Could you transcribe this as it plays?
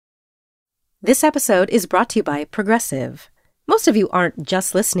This episode is brought to you by Progressive. Most of you aren't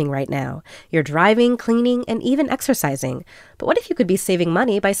just listening right now. You're driving, cleaning, and even exercising. But what if you could be saving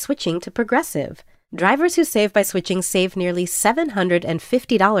money by switching to Progressive? Drivers who save by switching save nearly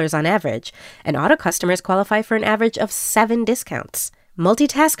 $750 on average, and auto customers qualify for an average of 7 discounts.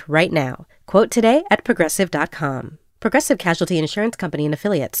 Multitask right now. Quote today at Progressive.com. Progressive Casualty Insurance Company and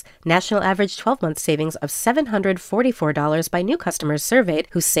Affiliates. National average 12-month savings of $744 by new customers surveyed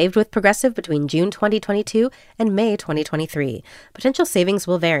who saved with Progressive between June 2022 and May 2023. Potential savings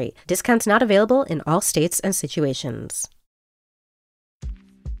will vary. Discounts not available in all states and situations.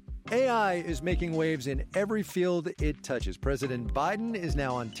 AI is making waves in every field it touches. President Biden is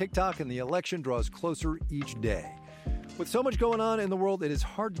now on TikTok, and the election draws closer each day. With so much going on in the world, it is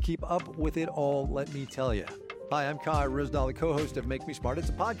hard to keep up with it all, let me tell you. Hi, I'm Kai Rizdal, the co-host of Make Me Smart. It's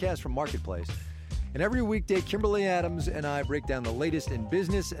a podcast from Marketplace. And every weekday, Kimberly Adams and I break down the latest in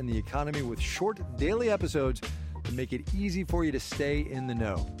business and the economy with short daily episodes to make it easy for you to stay in the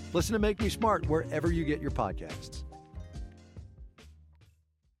know. Listen to Make Me Smart wherever you get your podcasts.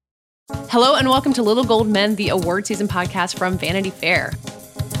 Hello and welcome to Little Gold Men, the award season podcast from Vanity Fair.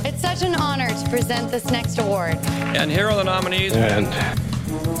 It's such an honor to present this next award. And here are the nominees. And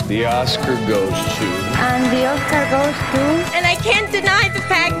the Oscar goes to... And the Oscar goes to... And I can't deny the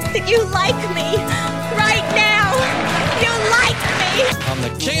fact that you like me. Right now. You like me. I'm the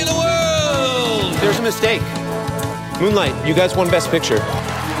king of the world. There's a mistake. Moonlight, you guys won Best Picture.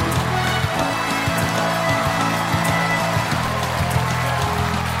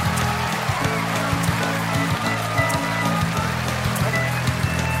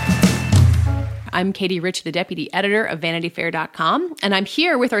 I'm Katie Rich, the deputy editor of VanityFair.com, and I'm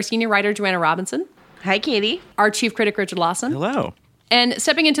here with our senior writer, Joanna Robinson. Hi, Katie. Our chief critic, Richard Lawson. Hello. And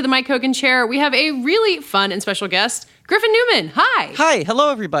stepping into the Mike Hogan chair, we have a really fun and special guest, Griffin Newman. Hi. Hi. Hello,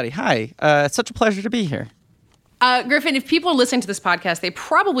 everybody. Hi. It's such a pleasure to be here. Griffin, if people are listening to this podcast, they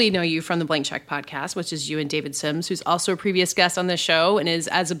probably know you from the Blank Check podcast, which is you and David Sims, who's also a previous guest on this show and is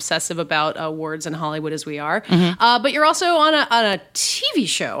as obsessive about awards in Hollywood as we are. Mm-hmm. But you're also on a TV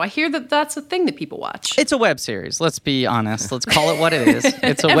show. I hear that that's a thing that people watch. It's a web series. Let's be honest. Let's call it what it is.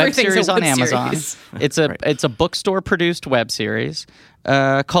 It's a web series on Amazon. It's a bookstore produced web series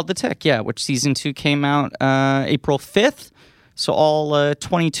called The Tick. Yeah, which season 2 came out April 5th. So all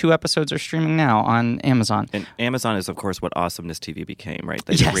 22 episodes are streaming now on Amazon. And Amazon is, of course, what Awesomeness TV became, right?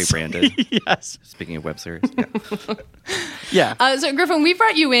 They rebranded. Yes. Speaking of web series. Yeah. Yeah. So, Griffin, we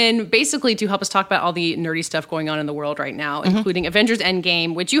brought you in basically to help us talk about all the nerdy stuff going on in the world right now, including Avengers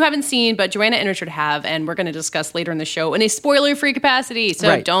Endgame, which you haven't seen, but Joanna and Richard have, and we're going to discuss later in the show in a spoiler-free capacity.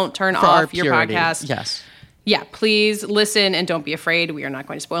 So don't turn off your podcast. Yes. Yeah, please listen and don't be afraid. We are not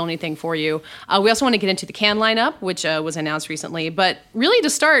going to spoil anything for you. We also want to get into the Cannes lineup, which was announced recently. But really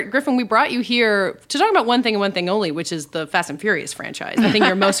to start, Griffin, we brought you here to talk about one thing and one thing only, which is the Fast and Furious franchise, the thing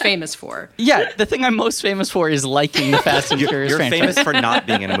you're most famous for. Yeah, the thing I'm most famous for is liking the Fast and Furious franchise. You're famous for not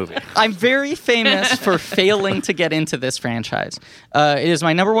being in a movie. I'm very famous for failing to get into this franchise. It is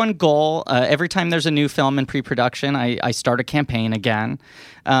my number one goal. Every time there's a new film in pre-production, I start a campaign again.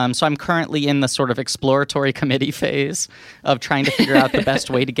 So I'm currently in the sort of exploratory committee phase of trying to figure out the best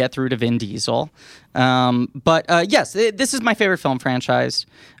way to get through to Vin Diesel. But yes, this is my favorite film franchise.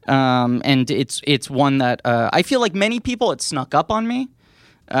 And it's one that I feel like many people, it snuck up on me.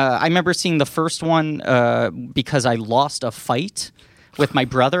 I remember seeing the first one because I lost a fight with my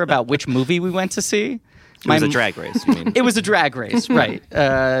brother about which movie we went to see. It was a drag race, you mean? It was a drag race, right.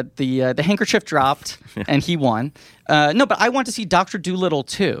 The handkerchief dropped, and he won. No, but I went to see Dr. Dolittle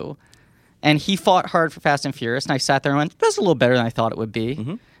 2, and he fought hard for Fast and Furious, and I sat there and went, that's a little better than I thought it would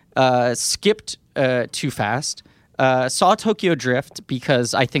be. Skipped Too Fast. Saw Tokyo Drift,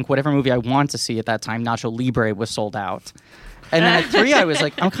 because I think whatever movie I wanted to see at that time, Nacho Libre, was sold out. And then at 3, I was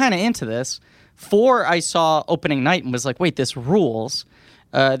like, I'm kind of into this. 4, I saw opening night and was like, wait, this rules.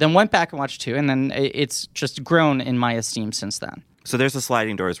 Then went back and watched 2, and then it's just grown in my esteem since then. So there's a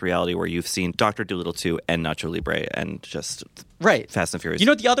sliding doors reality where you've seen Dr. Dolittle 2 and Nacho Libre and just Fast and Furious. You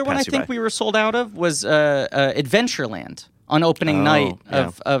know, the other one I think we were sold out of was Adventureland on opening night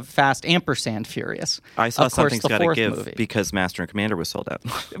of Fast & Furious. I saw of course, Something's Gotta Give movie. Because Master and Commander was sold out.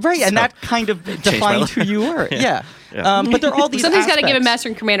 Right, so, and that kind of defined who you were. Yeah. But there are all these Something's Gotta Give and Master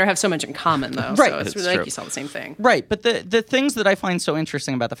and Commander have so much in common, though. Right. So it's really like you saw the same thing. Right, but the things that I find so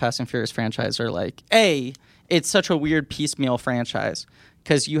interesting about the Fast and Furious franchise are like, A, it's such a weird piecemeal franchise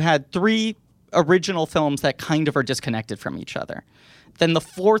because you had 3 original films that kind of are disconnected from each other. Then the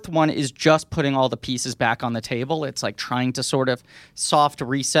fourth one is just putting all the pieces back on the table. It's like trying to sort of soft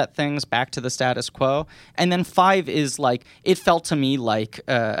reset things back to the status quo. And then 5 is like, it felt to me like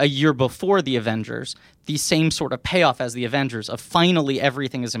a year before the Avengers, the same sort of payoff as the Avengers of finally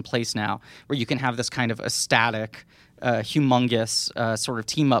everything is in place now, where you can have this kind of ecstatic, humongous sort of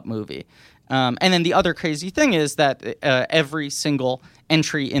team-up movie. And then the other crazy thing is that every single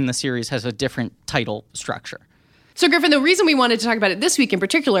entry in the series has a different title structure. So, Griffin, the reason we wanted to talk about it this week in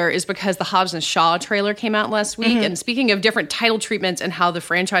particular is because the Hobbs and Shaw trailer came out last week. And speaking of different title treatments and how the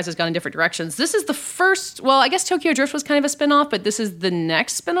franchise has gone in different directions, this is the first, well, I guess Tokyo Drift was kind of a spinoff, but this is the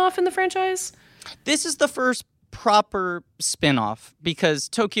next spinoff in the franchise? This is the first proper spin-off because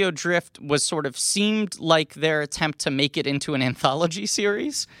Tokyo Drift was sort of seemed like their attempt to make it into an anthology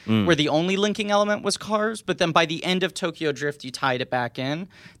series where the only linking element was cars, but then by the end of Tokyo Drift you tied it back in.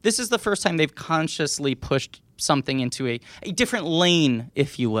 This is the first time they've consciously pushed something into a different lane,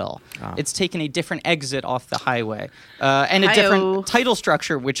 if you will. It's taken a different exit off the highway and a different title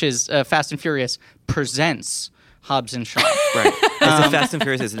structure, which is Fast and Furious Presents Hobbs and Shaw. Right. As if Fast and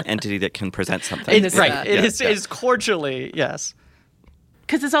Furious is an entity that can present something. Right. It is cordially, yes.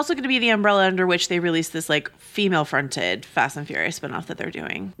 Because it's also going to be the umbrella under which they release this like female-fronted Fast and Furious spinoff that they're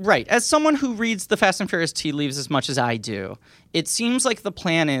doing. Right. As someone who reads the Fast and Furious tea leaves as much as I do, it seems like the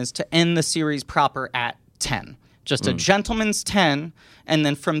plan is to end the series proper at 10. Just a gentleman's 10, and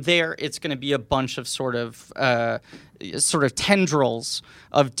then from there it's going to be a bunch of sort of tendrils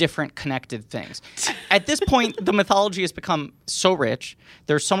of different connected things. At this point, the mythology has become so rich.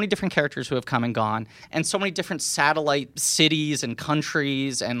 There's so many different characters who have come and gone, and so many different satellite cities and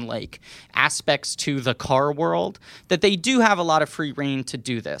countries and like aspects to the car world that they do have a lot of free reign to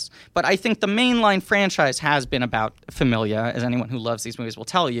do this. But I think the mainline franchise has been about familia, as anyone who loves these movies will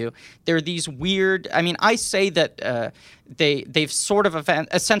tell you. They're these weird, I mean, I say that they've sort of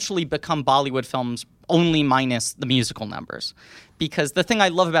essentially become Bollywood films only minus the musical numbers. Because the thing I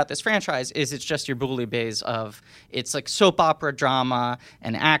love about this franchise is it's just your bouillabaisse of it's like soap opera drama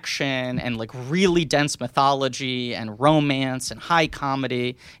and action and like really dense mythology and romance and high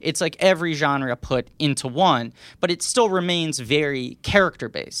comedy. It's like every genre put into one, but it still remains very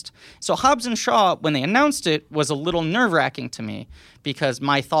character-based. So Hobbs and Shaw, when they announced it, was a little nerve-wracking to me because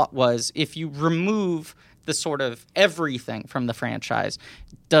my thought was if you remove the sort of everything from the franchise,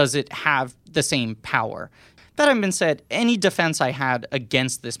 does it have the same power? That having been said, any defense I had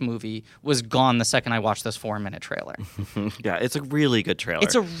against this movie was gone the second I watched this 4-minute trailer. Yeah, it's a really good trailer.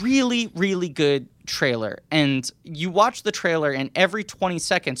 It's a really, really good trailer. And you watch the trailer and every 20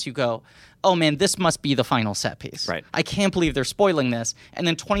 seconds you go, oh man, this must be the final set piece. Right. I can't believe they're spoiling this. And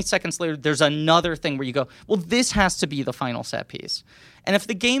then 20 seconds later, there's another thing where you go, well, this has to be the final set piece. And if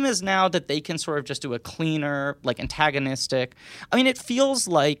the game is now that they can sort of just do a cleaner, like antagonistic, I mean, it feels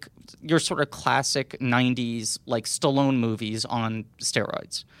like your sort of classic 90s, like Stallone movies on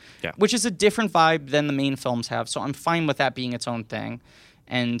steroids, which is a different vibe than the main films have. So I'm fine with that being its own thing.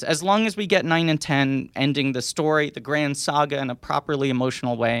 And as long as we get 9 and 10 ending the story, the grand saga in a properly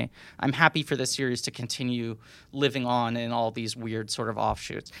emotional way, I'm happy for this series to continue living on in all these weird sort of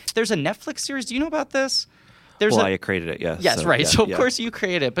offshoots. There's a Netflix series. Do you know about this? I created it, yes. Yes, so, right. Yeah, so, of course, you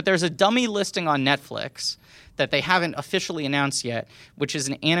created it. But there's a dummy listing on Netflix that they haven't officially announced yet, which is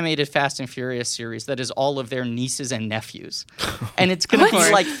an animated Fast and Furious series that is all of their nieces and nephews. And it's going to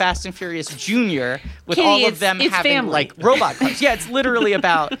be like Fast and Furious Jr. with all of them having, family. like, robot cars. Yeah, it's literally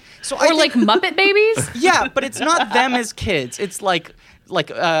about... like Muppet Babies? Yeah, but it's not them as kids. It's like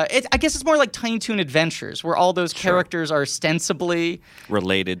I guess it's more like Tiny Toon Adventures, where all those characters are ostensibly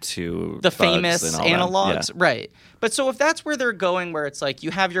related to the famous analogs, yeah. Right? But so if that's where they're going, where it's like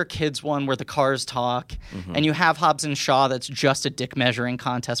you have your kids one where the cars talk, and you have Hobbs and Shaw that's just a dick measuring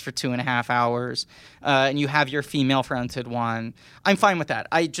contest for 2.5 hours, and you have your female fronted one, I'm fine with that.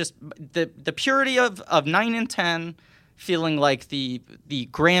 I just the purity of 9 and 10 feeling like the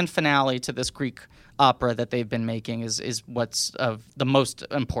grand finale to this Greek opera that they've been making is what's of the most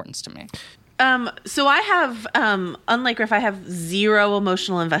importance to me. So I have, unlike Griff, I have zero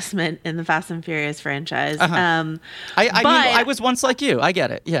emotional investment in the Fast and Furious franchise. I mean, I was once like you. I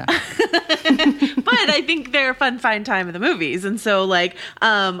get it. Yeah. But I think they're a fun time of the movies. And so, like,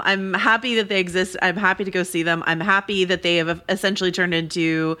 I'm happy that they exist. I'm happy to go see them. I'm happy that they have essentially turned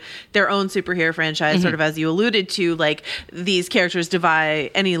into their own superhero franchise, sort of as you alluded to, like, these characters defy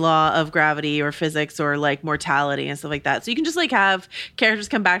any law of gravity or physics or, like, mortality and stuff like that. So you can just, like, have characters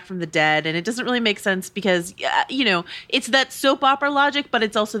come back from the dead, and it doesn't really make sense because, you know, it's that soap opera logic, but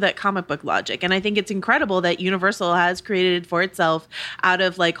it's also that comic book logic. And I think it's incredible that Universal has created for itself out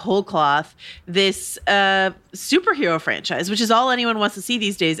of, like, whole cloth this this superhero franchise, which is all anyone wants to see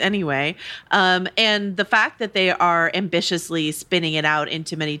these days anyway. And the fact that they are ambitiously spinning it out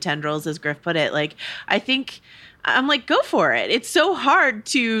into many tendrils, as Griff put it, like, I think I'm like, go for it. It's so hard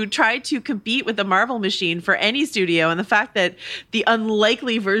to try to compete with the Marvel machine for any studio. And the fact that the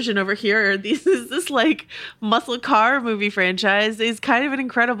unlikely version over here, this like muscle car movie franchise, is kind of an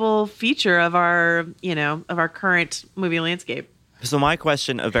incredible feature of our current movie landscape. So my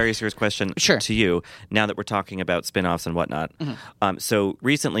question, a very serious question to you, now that we're talking about spin-offs and whatnot. So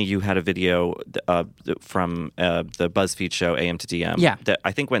recently you had a video from the BuzzFeed show AM to DM that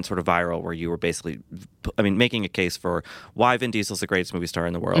I think went sort of viral, where you were basically, making a case for why Vin Diesel's the greatest movie star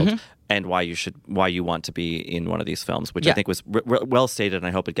in the world and why you want to be in one of these films, which I think was well stated, and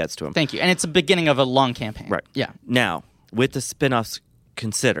I hope it gets to him. Thank you. And it's the beginning of a long campaign. Right. Yeah. Now, with the spin-offs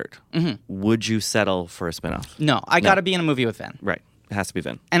considered, would you settle for a spinoff? No, I got to be in a movie with Vin. Right. It has to be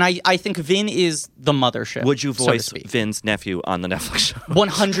Vin. And I think Vin is the mothership. Would you voice Vin's nephew on the Netflix show?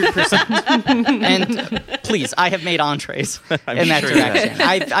 100%. And please, I have made entrees in that direction.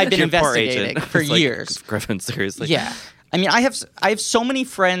 I've been investigating for years. Griffin, seriously. Yeah. I mean, I have so many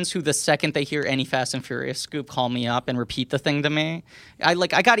friends who the second they hear any Fast and Furious scoop call me up and repeat the thing to me. I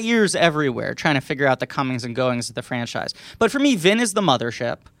got ears everywhere trying to figure out the comings and goings of the franchise. But for me, Vin is the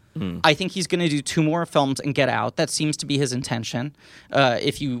mothership. I think he's going to do 2 more films and get out. That seems to be his intention.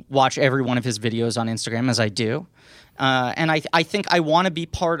 If you watch every one of his videos on Instagram, as I do. And I think I want to be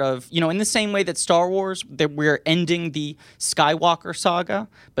part of, in the same way that Star Wars, that we're ending the Skywalker saga,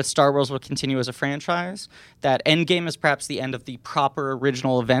 but Star Wars will continue as a franchise, that Endgame is perhaps the end of the proper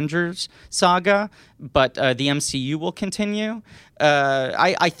original Avengers saga, but the MCU will continue.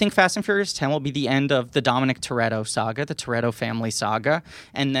 I think Fast and Furious 10 will be the end of the Dominic Toretto saga, the Toretto family saga,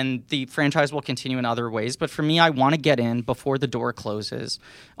 and then the franchise will continue in other ways. But for me, I want to get in before the door closes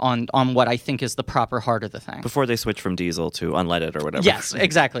on what I think is the proper heart of the thing. Before they switch from diesel to unleaded or whatever. Yes,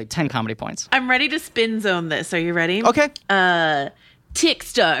 exactly. 10 comedy points. I'm ready to spin zone this. Are you ready? Okay. Tick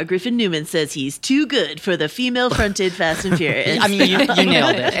star Griffin Newman says he's too good for the female-fronted Fast and Furious. I mean, you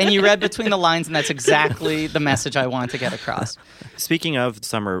nailed it. And you read between the lines, and that's exactly the message I wanted to get across. Speaking of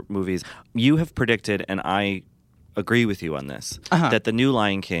summer movies, you have predicted, and I agree with you on this, that the new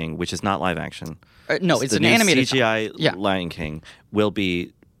Lion King, which is not live action, it's an animated CGI Lion King, will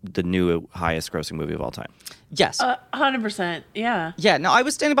be the new highest-grossing movie of all time. Yes. 100%, yeah. Yeah, no, I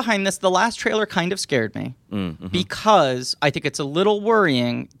was standing behind this. The last trailer kind of scared me because I think it's a little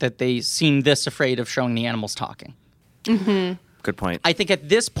worrying that they seem this afraid of showing the animals talking. Good point. I think at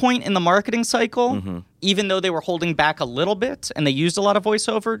this point in the marketing cycle, even though they were holding back a little bit and they used a lot of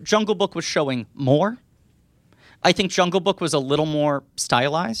voiceover, Jungle Book was showing more. I think Jungle Book was a little more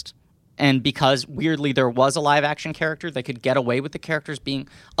stylized. And because, weirdly, there was a live-action character, they could get away with the characters being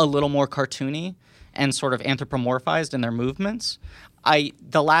a little more cartoony and sort of anthropomorphized in their movements.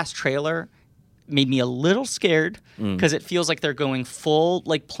 The last trailer made me a little scared because it feels like they're going full,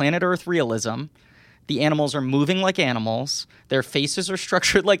 like, Planet Earth realism. The animals are moving like animals. Their faces are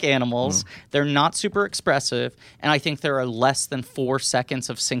structured like animals. They're not super expressive. And I think there are less than 4 seconds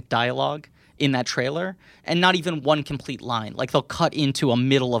of synced dialogue in that trailer, and not even one complete line. Like, they'll cut into a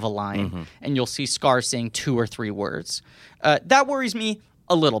middle of a line, and you'll see Scar saying 2 or 3 words. That worries me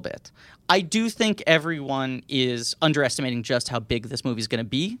a little bit. I do think everyone is underestimating just how big this movie is going to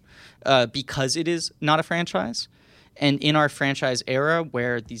be because it is not a franchise. And in our franchise era,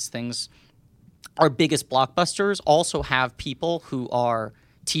 where these things, our biggest blockbusters, also have people who are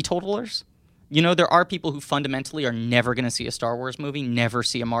teetotalers. There are people who fundamentally are never going to see a Star Wars movie, never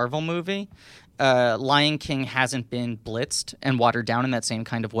see a Marvel movie. Lion King hasn't been blitzed and watered down in that same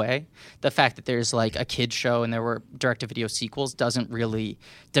kind of way. The fact that there's like a kid's show and there were direct-to-video sequels doesn't really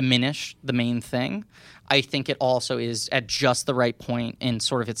diminish the main thing. I think it also is at just the right point in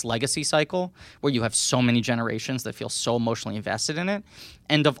sort of its legacy cycle where you have so many generations that feel so emotionally invested in it.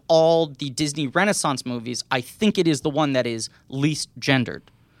 And of all the Disney Renaissance movies, I think it is the one that is least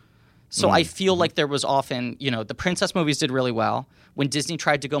gendered. So I feel like there was often, the princess movies did really well. When Disney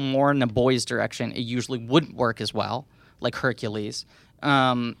tried to go more in the boys' direction, it usually wouldn't work as well, like Hercules.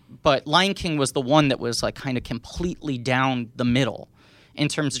 But Lion King was the one that was like kind of completely down the middle in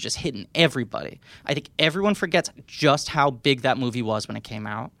terms of just hitting everybody. I think everyone forgets just how big that movie was when it came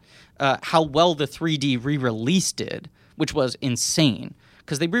out, how well the 3D re-release did, which was insane.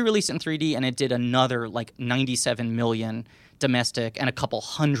 Because they re-released it in 3D and it did another like 97 million domestic and a couple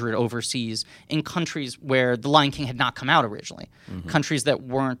hundred overseas in countries where The Lion King had not come out originally, countries that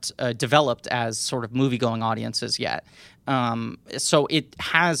weren't developed as sort of movie-going audiences yet. So it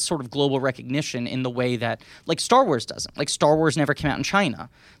has sort of global recognition in the way that, like, Star Wars doesn't. Like, Star Wars never came out in China,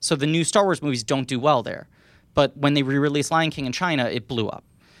 so the new Star Wars movies don't do well there. But when they re-released Lion King in China, it blew up.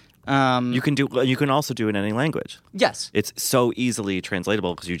 You can also do it in any language. Yes. It's so easily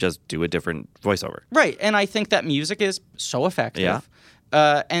translatable because you just do a different voiceover. Right, and I think that music is so effective.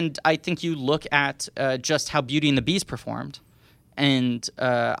 Yeah. And I think you look at just how Beauty and the Beast performed, and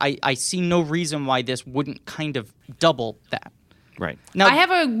I see no reason why this wouldn't kind of double that. Right. Now, I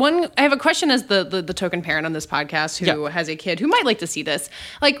have a question as the token parent on this podcast who has a kid who might like to see this.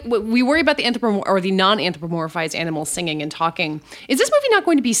 Like, we worry about the the non-anthropomorphized animals singing and talking. Is this movie not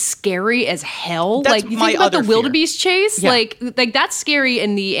going to be scary as hell? That's like, you my think about the other wildebeest chase? Yeah. Like that's scary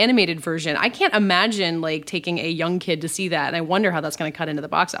in the animated version. I can't imagine like taking a young kid to see that, and I wonder how that's going to cut into the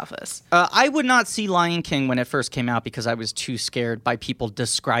box office. I would not see Lion King when it first came out because I was too scared by people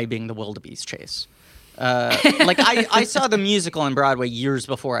describing the wildebeest chase. I saw the musical on Broadway years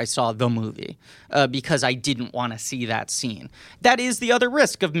before I saw the movie because I didn't want to see that scene. That is the other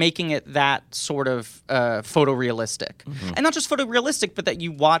risk of making it that sort of photorealistic. And not just photorealistic, but that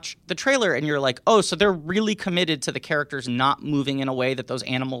you watch the trailer and you're like, oh, so they're really committed to the characters not moving in a way that those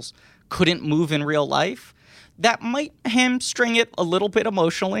animals couldn't move in real life. That might hamstring it a little bit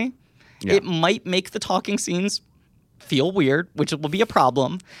emotionally. Yeah. It might make the talking scenes feel weird, which will be a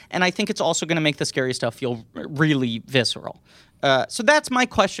problem. And I think it's also going to make the scary stuff feel really visceral. So that's my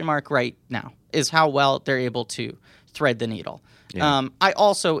question mark right now, is how well they're able to thread the needle. Yeah. I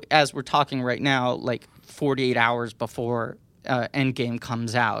also, as we're talking right now, like 48 hours before Endgame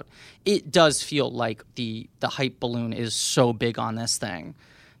comes out, it does feel like the hype balloon is so big on this thing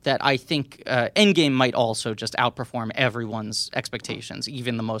that I think Endgame might also just outperform everyone's expectations,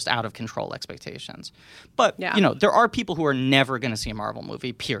 even the most out-of-control expectations. But, there are people who are never going to see a Marvel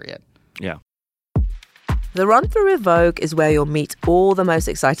movie, period. Yeah. The Run Through with Vogue is where you'll meet all the most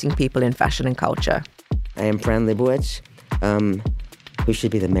exciting people in fashion and culture. I am Fran Lebowitz, who should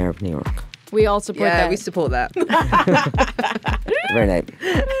be the mayor of New York. We all support that. Yeah, we support that. Very nice.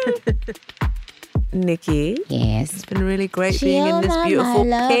 Nikki. Yes. It's been really great being in this beautiful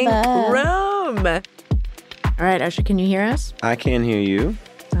pink room. All right, Usher, can you hear us? I can hear you.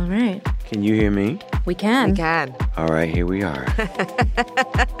 All right. Can you hear me? We can. We can. All right, here we are.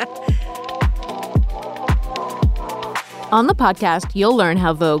 On the podcast, you'll learn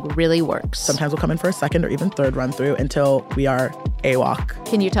how Vogue really works. Sometimes we'll come in for a second or even third run through until we are AWOC.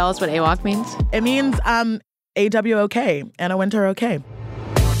 Can you tell us what AWOC means? It means AWOK, Anna Wintour okay.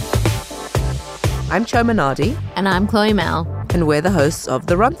 I'm Cho Minardi. And I'm Chloe Mel. And we're the hosts of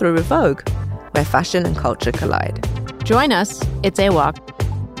The Run Through with Vogue, where fashion and culture collide. Join us. It's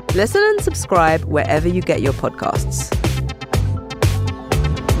AWOC. Listen and subscribe wherever you get your podcasts.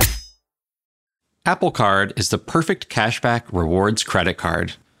 Apple Card is the perfect cashback rewards credit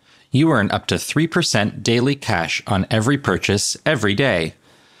card. You earn up to 3% daily cash on every purchase every day.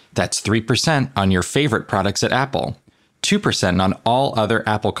 That's 3% on your favorite products at Apple, 2% on all other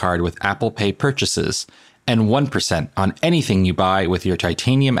Apple Card with Apple Pay purchases, and 1% on anything you buy with your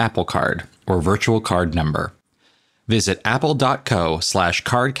titanium Apple Card or virtual card number. Visit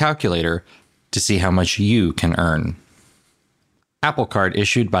apple.co/card calculator to see how much you can earn. Apple Card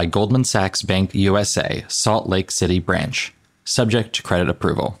issued by Goldman Sachs Bank USA, Salt Lake City branch. Subject to credit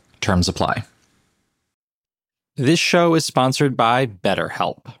approval. Terms apply. This show is sponsored by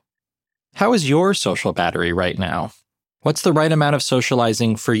BetterHelp. How is your social battery right now? What's the right amount of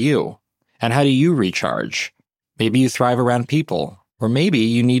socializing for you? And how do you recharge? Maybe you thrive around people, or maybe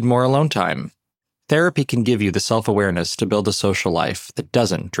you need more alone time. Therapy can give you the self-awareness to build a social life that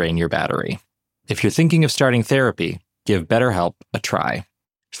doesn't drain your battery. If you're thinking of starting therapy, give BetterHelp a try.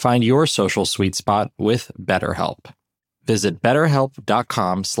 Find your social sweet spot with BetterHelp. Visit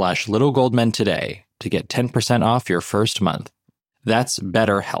betterhelp.com/littlegoldmen today to get 10% off your first month. That's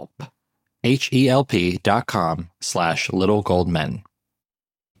BetterHelp. HELP.com/littlegoldmen.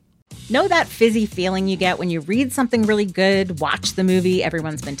 Know that fizzy feeling you get when you read something really good, watch the movie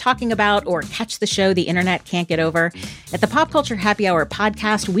everyone's been talking about, or catch the show the internet can't get over? At the Pop Culture Happy Hour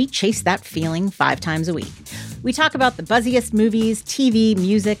podcast, we chase that feeling 5 times a week. We talk about the buzziest movies, TV,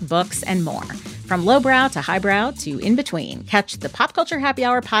 music, books, and more. From lowbrow to highbrow to in between. Catch the Pop Culture Happy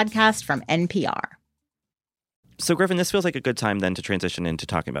Hour podcast from NPR. So, Griffin, this feels like a good time then to transition into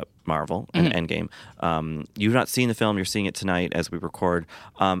talking about Marvel and Endgame. You've not seen the film. You're seeing it tonight as we record.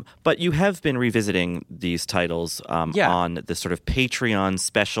 But you have been revisiting these titles on this sort of Patreon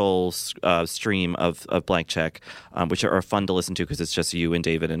special stream of Blank Check, which are fun to listen to because it's just you and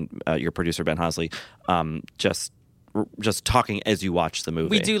David and your producer, Ben Hosley, just talking as you watch the movie.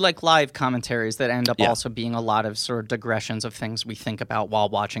 We do like live commentaries that end up also being a lot of sort of digressions of things we think about while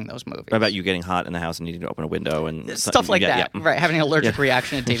watching those movies. What about you getting hot in the house and needing to open a window and stuff like that, right? Having an allergic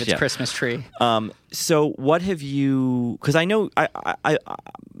reaction to David's Christmas tree. So what have you? Because I know, I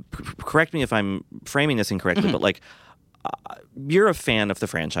correct me if I'm framing this incorrectly, but like. You're a fan of the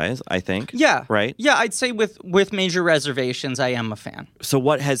franchise, I think. Yeah. Right? Yeah, I'd say with major reservations, I am a fan. So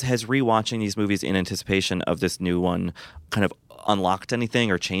what has rewatching these movies in anticipation of this new one kind of unlocked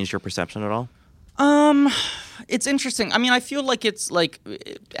anything or changed your perception at all? It's interesting. I mean, I feel like it's like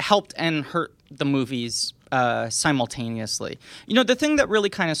it helped and hurt the movies simultaneously. You know, the thing that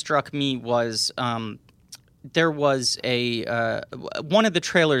really kind of struck me was there was one of the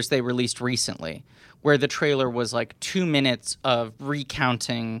trailers they released recently where the trailer was like 2 minutes of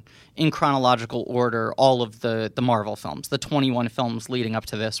recounting in chronological order all of the Marvel films, the 21 films leading up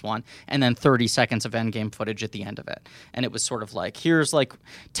to this one, and then 30 seconds of Endgame footage at the end of it. And it was sort of like, here's like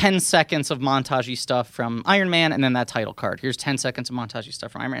 10 seconds of montagey stuff from Iron Man, and then that title card. Here's 10 seconds of montagey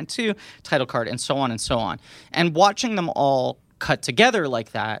stuff from Iron Man 2, title card, and so on and so on. And watching them all cut together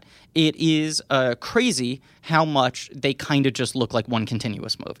like that, it is crazy how much they kind of just look like one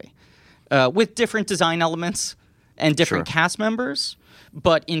continuous movie. With different design elements and different cast members,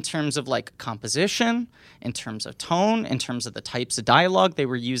 but in terms of like composition, in terms of tone, in terms of the types of dialogue they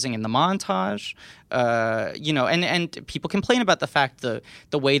were using in the montage, and people complain about the fact the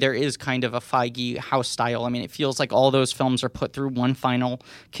way there is kind of a Feige house style. I mean, it feels like all those films are put through one final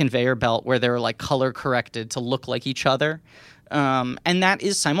conveyor belt where they're like color corrected to look like each other. And that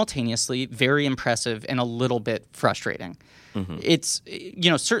is simultaneously very impressive and a little bit frustrating. Mm-hmm. It's,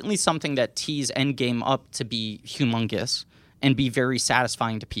 certainly something that tees Endgame up to be humongous and be very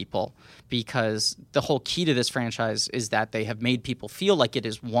satisfying to people, because the whole key to this franchise is that they have made people feel like it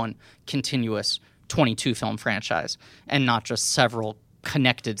is one continuous 22-film franchise and not just several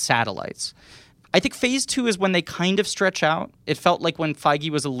connected satellites. I think Phase 2 is when they kind of stretch out. It felt like when Feige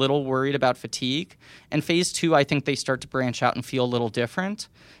was a little worried about fatigue. And Phase 2, I think they start to branch out and feel a little different.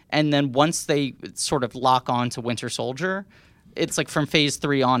 And then once they sort of lock on to Winter Soldier, it's like from Phase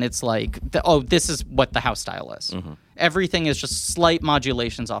 3 on, it's like, this is what the house style is. Mm-hmm. Everything is just slight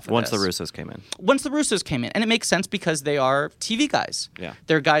modulations off of Once this. the Russos came in. Once the Russos came in. And it makes sense because they are TV guys. Yeah.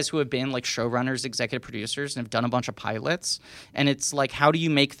 They're guys who have been like showrunners, executive producers, and have done a bunch of pilots. And it's like, how do you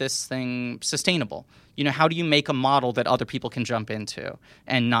make this thing sustainable? You know, how do you make a model that other people can jump into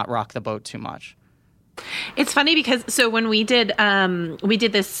and not rock the boat too much? It's funny because when we did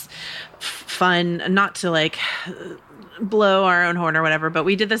this fun, not to like blow our own horn or whatever, but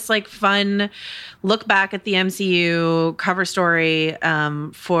we did this like fun look back at the MCU cover story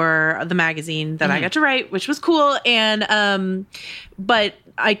for the magazine that I got to write, which was cool. And but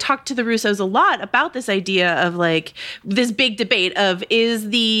I talked to the Russos a lot about this idea of like this big debate of, is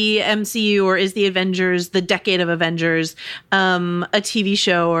the MCU or is the Avengers, the decade of Avengers, a TV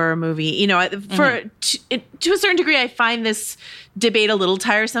show or a movie? You know, to a certain degree, I find this debate a little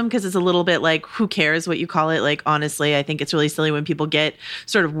tiresome because it's a little bit like, who cares what you call it? Like, honestly, I think it's really silly when people get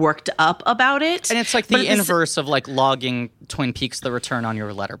sort of worked up about it. And it's like the inverse of like logging Twin Peaks: The Return on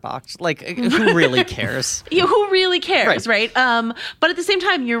your letterbox. Like, who really cares? Yeah, who really cares, right? But at the same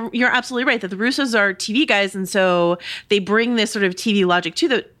time, you're absolutely right that the Russos are TV guys, and so they bring this sort of TV logic to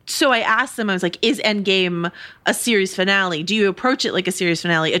the. So I asked them, I was like, is Endgame a series finale? Do you approach it like a series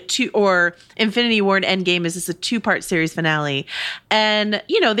finale? Or Infinity War and Endgame, is this a 2-part series finale? And,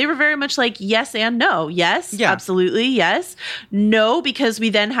 they were very much like, yes and no. Yes, absolutely, yes. No, because we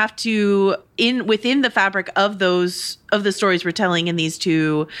then have to, within the fabric of the stories we're telling in these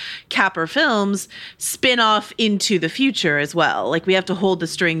 2 capper films, spin off into the future as well. Like, we have to hold the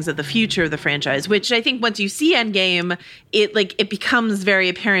strings of the future of the franchise, which I think once you see Endgame, it becomes very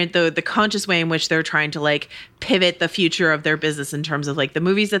apparent the conscious way in which they're trying to like pivot the future of their business in terms of like the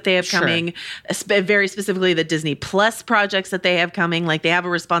movies that they have coming, very specifically the Disney Plus projects that they have coming. Like, they have a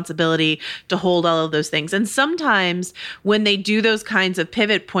responsibility to hold all of those things. And sometimes when they do those kinds of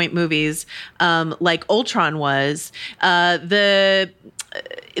pivot point movies, like Ultron was,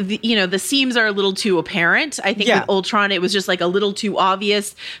 the seams are a little too apparent. I think with Ultron, it was just like a little too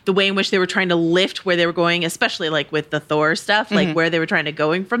obvious the way in which they were trying to lift where they were going, especially like with the Thor stuff, like where they were trying to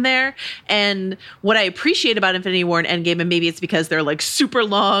going from there. And what I appreciate about Infinity War and Endgame, and maybe it's because they're like super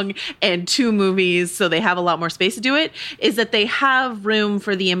long and 2 movies, so they have a lot more space to do it, is that they have room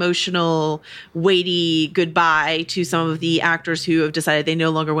for the emotional, weighty goodbye to some of the actors who have decided they no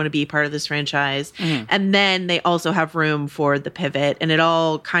longer want to be part of this franchise. And then they also have room for the pivot, and it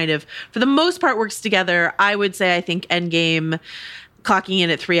all kind of, for the most part, works together. I would say I think Endgame, clocking in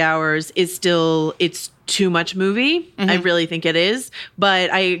at 3 hours, is still, it's too much movie. I really think it is.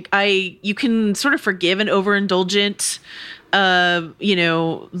 But you can sort of forgive an overindulgent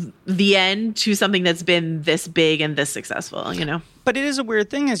the end to something that's been this big and this successful, But it is a weird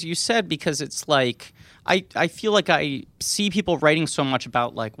thing, as you said, because it's like, I feel like I see people writing so much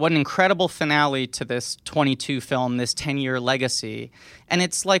about like what an incredible finale to this 22 film, this 10-year legacy. And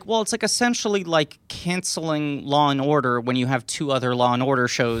it's like, well, it's like essentially like canceling Law and Order when you have 2 other Law and Order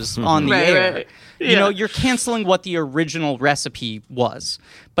shows on the air. Right. Yeah. You're canceling what the original recipe was.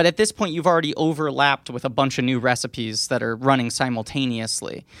 But at this point, you've already overlapped with a bunch of new recipes that are running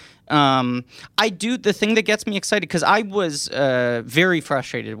simultaneously. The thing that gets me excited, because I was very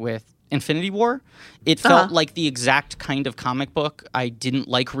frustrated with Infinity War. It felt like the exact kind of comic book I didn't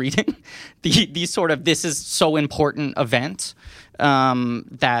like reading. the sort of, this is so important event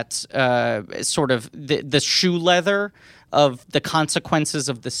that sort of the shoe leather of the consequences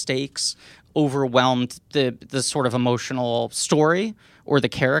of the stakes overwhelmed the sort of emotional story or the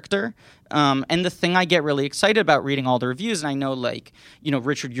character. And the thing I get really excited about reading all the reviews, and I know, like,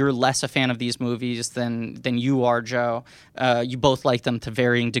 Richard, you're less a fan of these movies than you are, Joe. You both like them to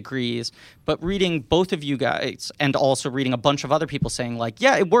varying degrees. But reading both of you guys and also reading a bunch of other people saying, like,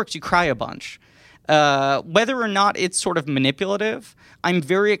 yeah, it works, you cry a bunch. Whether or not it's sort of manipulative, I'm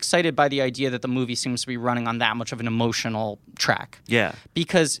very excited by the idea that the movie seems to be running on that much of an emotional track. Yeah.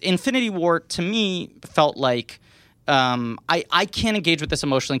 Because Infinity War, to me, felt like I can't engage with this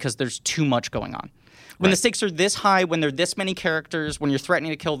emotionally because there's too much going on. When the stakes are this high, when there are this many characters, when you're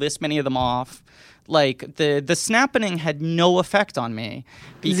threatening to kill this many of them off, like the snapping had no effect on me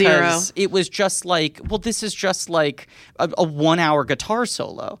because it was just like, well, this is just like a 1-hour guitar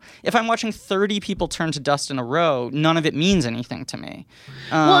solo. If I'm watching 30 people turn to dust in a row, none of it means anything to me.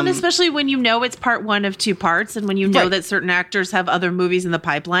 Well, and especially when it's part 1 of 2 parts, and when you know that certain actors have other movies in the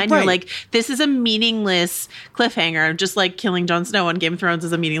pipeline, you're like, this is a meaningless cliffhanger, just like killing Jon Snow on Game of Thrones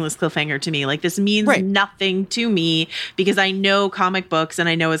is a meaningless cliffhanger to me. Like, this means nothing to me because I know comic books and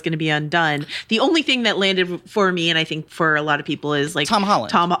I know it's going to be undone. The only thing that landed for me, and I think for a lot of people, is like Tom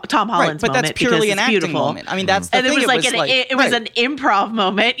Holland's moment. But that's purely an acting moment. I mean, that's the thing. And it was an improv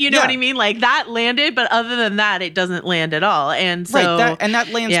moment. You know what I mean? Like, that landed, but other than that, it doesn't land at all. And so that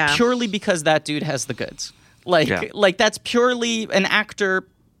lands purely because that dude has the goods. Like that's purely an actor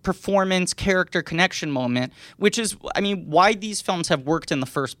performance, character connection moment, which is, I mean, why these films have worked in the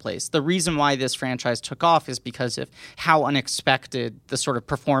first place. The reason why this franchise took off is because of how unexpected the sort of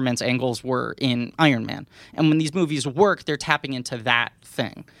performance angles were in Iron Man. And when these movies work, they're tapping into that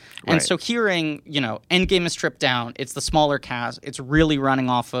thing. And so hearing, Endgame is stripped down, it's the smaller cast, it's really running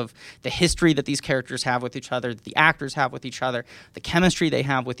off of the history that these characters have with each other, that the actors have with each other, the chemistry they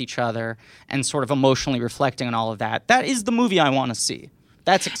have with each other, and sort of emotionally reflecting on all of that. That is the movie I want to see.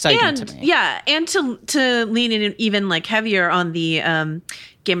 That's exciting to me. Yeah, and to lean in even like heavier on the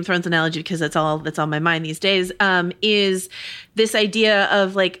Game of Thrones analogy, because that's all that's on my mind these days, is this idea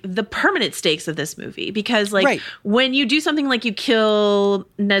of like the permanent stakes of this movie. Because like when you do something like you kill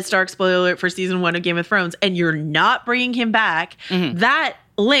Ned Stark, spoiler alert for season 1 of Game of Thrones, and you're not bringing him back, that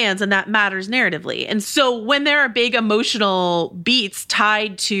lands and that matters narratively. And so when there are big emotional beats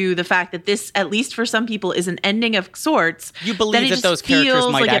tied to the fact that this, at least for some people, is an ending of sorts, you believe that those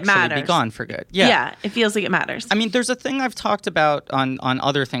characters might actually be gone for good. Yeah, it feels like it matters. I mean, there's a thing I've talked about on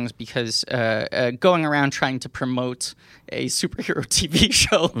other things, because going around trying to promote a superhero TV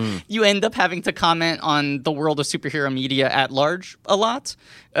show, you end up having to comment on the world of superhero media at large a lot.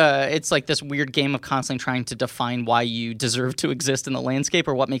 It's like this weird game of constantly trying to define why you deserve to exist in the landscape,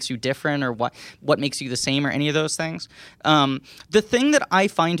 or what makes you different, or what makes you the same, or any of those things. The thing that I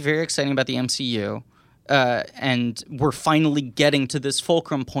find very exciting about the MCU, and we're finally getting to this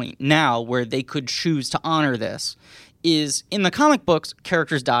fulcrum point now where they could choose to honor this, is in the comic books,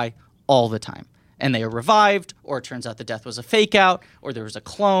 characters die all the time. And they are revived, or it turns out the death was a fake out, or there was a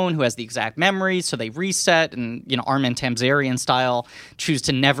clone who has the exact memories, so they reset and, Armin Tamzarian style, choose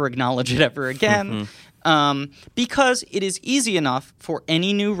to never acknowledge it ever again. Because it is easy enough for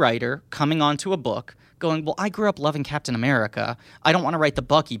any new writer coming onto a book going, well, I grew up loving Captain America. I don't want to write the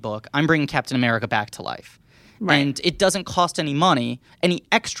Bucky book. I'm bringing Captain America back to life. Right. And it doesn't cost any money, any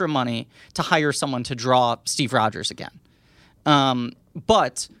extra money, to hire someone to draw Steve Rogers again.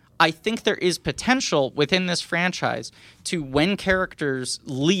 But I think there is potential within this franchise to, when characters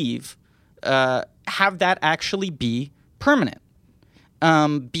leave, have that actually be permanent.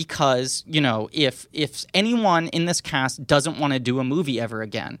 Because, if anyone in this cast doesn't want to do a movie ever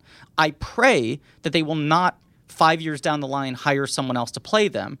again, I pray that they will not 5 years down the line hire someone else to play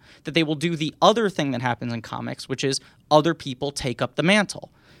them, that they will do the other thing that happens in comics, which is other people take up the mantle.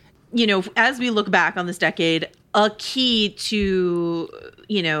 As we look back on this decade, a key to,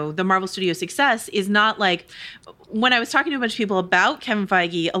 the Marvel Studios success is not like, when I was talking to a bunch of people about Kevin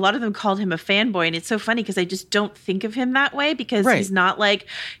Feige, a lot of them called him a fanboy. And it's so funny because I just don't think of him that way, because he's not like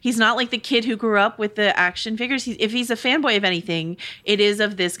the kid who grew up with the action figures. If he's a fanboy of anything, it is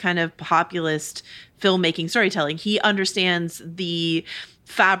of this kind of populist filmmaking storytelling. He understands the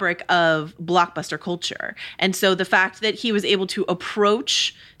fabric of blockbuster culture. And so the fact that he was able to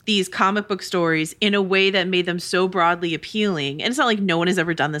approach these comic book stories in a way that made them so broadly appealing. And it's not like no one has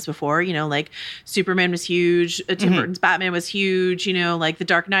ever done this before, like Superman was huge, Tim Burton's Batman was huge, like The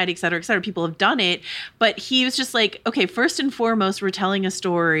Dark Knight, et cetera, people have done it. But he was just like, okay, first and foremost, we're telling a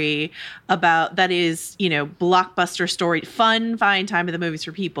story about that is, blockbuster story, fun, fine time of the movies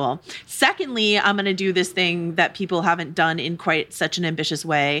for people. Secondly, I'm going to do this thing that people haven't done in quite such an ambitious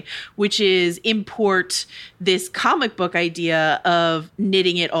way, which is import this comic book idea of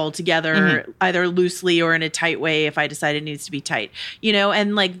knitting it all together, either loosely or in a tight way if I decide it needs to be tight,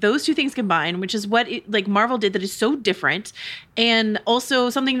 and like those two things combined, which is what Marvel did that is so different, and also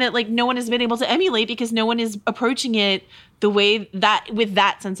something that like no one has been able to emulate because no one is approaching it the way that with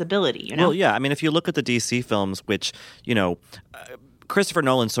that sensibility, Well, yeah. I mean, if you look at the DC films, which, Christopher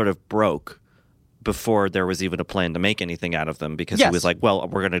Nolan sort of broke before there was even a plan to make anything out of them, because he was like, well,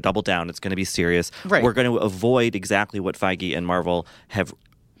 we're going to double down. It's going to be serious. Right. We're going to avoid exactly what Feige and Marvel have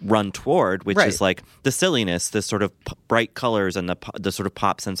run toward, which is like the silliness, the sort of bright colors and the sort of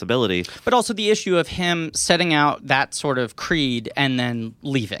pop sensibility. But also the issue of him setting out that sort of creed and then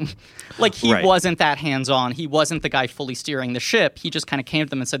leaving. Like he wasn't that hands-on. He wasn't the guy fully steering the ship. He just kind of came to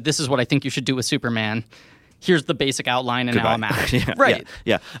them and said, this is what I think you should do with Superman. Here's the basic outline, and now I'm out.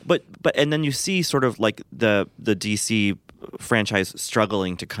 Yeah. But and then you see sort of like the DC franchise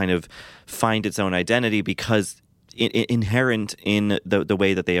struggling to kind of find its own identity, because inherent in the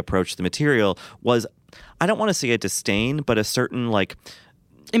way that they approach the material was, I don't want to say a disdain, but a certain like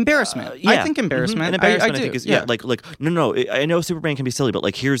embarrassment. I think embarrassment. And embarrassment, I think, is like no. I know Superman can be silly, but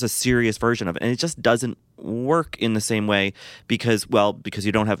like here's a serious version of it, and it just doesn't work in the same way because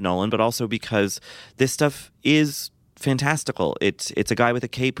you don't have Nolan, but also because this stuff is fantastical. It's a guy with a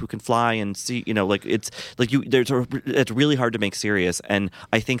cape who can fly and see. It's really hard to make serious. And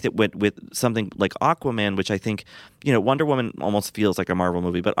I think that with something like Aquaman, which I think Wonder Woman almost feels like a Marvel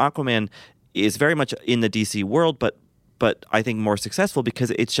movie, but Aquaman is very much in the DC world, but I think more successful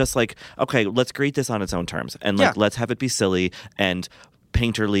because it's just like, okay, let's grade this on its own terms, and let's have it be silly and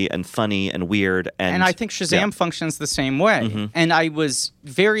painterly and funny and weird. And I think Shazam functions the same way. And I was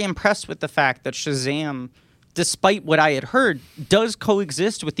very impressed with the fact that Shazam, despite what I had heard, does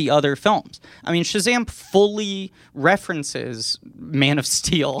coexist with the other films. I mean, Shazam fully references Man of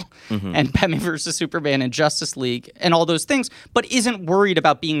Steel and Batman vs. Superman and Justice League and all those things, but isn't worried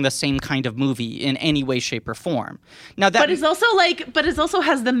about being the same kind of movie in any way, shape, or form. Now that, but it also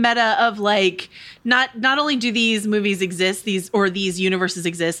has the meta of like, not only do these movies exist, these universes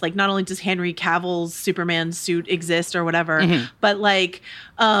exist, like not only does Henry Cavill's Superman suit exist or whatever, but like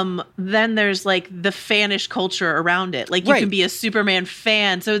then there's like the fanish culture around it. Like you can be a Superman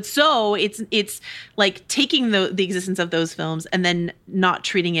fan. So it's like taking the existence of those films and then not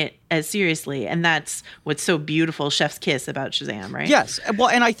treating it as seriously. And that's what's so beautiful, chef's kiss about Shazam, right? Yes. Well,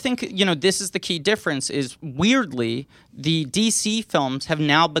 and I think, this is the key difference is, weirdly, the DC films have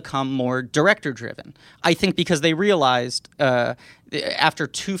now become more director-driven. I think because they realized after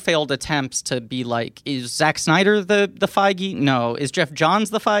two failed attempts to be like, is Zack Snyder the Feige? No. Is Jeff Johns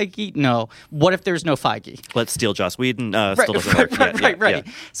the Feige? No. What if there's no Feige? Let's steal Joss Whedon. Still doesn't work. Right.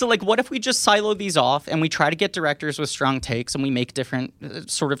 So, like, what if we just silo these off and we try to get directors with strong takes and we make different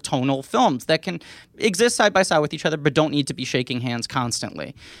sort of tonal films that can exist side by side with each other but don't need to be shaking hands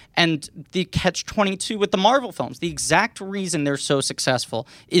constantly? And the catch-22 with the Marvel films, the exact reason they're so successful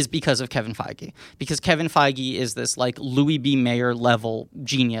is because of Kevin Feige. Because Kevin Feige is this, like, Louis B. Mayer level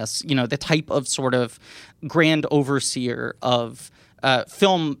genius, the type of sort of grand overseer of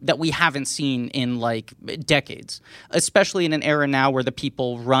film that we haven't seen in like decades, especially in an era now where the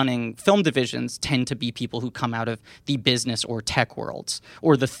people running film divisions tend to be people who come out of the business or tech worlds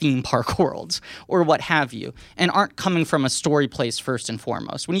or the theme park worlds or what have you, and aren't coming from a story place first and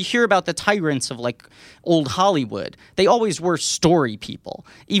foremost. When you hear about the tyrants of like old Hollywood, they always were story people,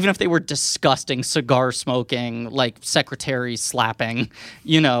 even if they were disgusting, cigar smoking, like secretary slapping,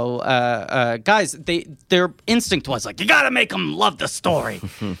 guys. Their instinct was like, you gotta make them love the story.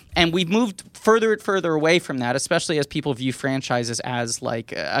 And we've moved further away from that, especially as people view franchises as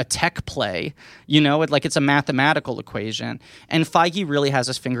like a tech play, like it's a mathematical equation. And Feige really has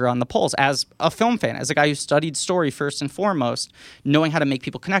his finger on the pulse as a film fan, as a guy who studied story first and foremost, knowing how to make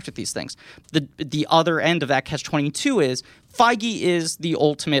people connect with these things. The other end of that catch-22 is Feige is the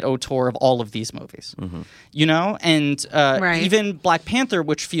ultimate auteur of all of these movies, and right. Even Black Panther,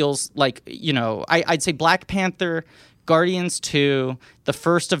 which feels like, I'd say Black Panther, Guardians 2, the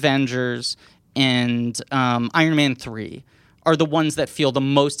first Avengers, and Iron Man 3 are the ones that feel the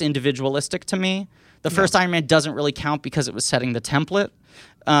most individualistic to me. The first Iron Man doesn't really count because it was setting the template.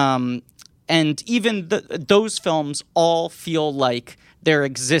 And even those films all feel like they're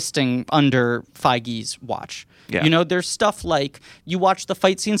existing under Feige's watch. Yeah. There's stuff like you watch the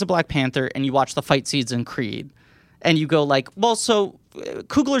fight scenes of Black Panther and you watch the fight scenes in Creed, and you go like, well, so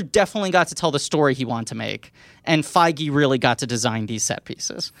Coogler definitely got to tell the story he wanted to make, and Feige really got to design these set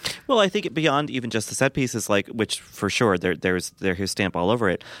pieces. Well, I think beyond even just the set pieces, like, which for sure there's his stamp all over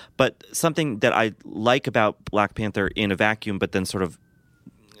it, but something that I like about Black Panther in a vacuum, but then sort of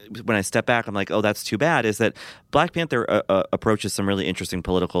when I step back, I'm like, oh, that's too bad, is that Black Panther approaches some really interesting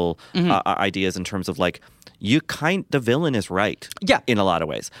political ideas in terms of like, the villain is right in a lot of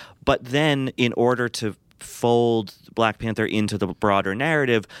ways. But then in order to fold Black Panther into the broader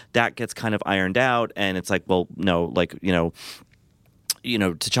narrative, that gets kind of ironed out, and it's like, well, no, like,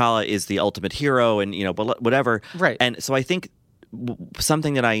 T'Challa is the ultimate hero, and, but whatever. Right. And so I think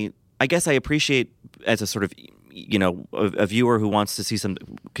something that I guess I appreciate as a sort of, a viewer who wants to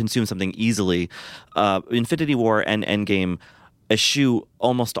consume something easily, Infinity War and Endgame eschew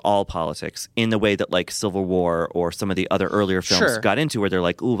almost all politics in the way that like Civil War or some of the other earlier films got into, where they're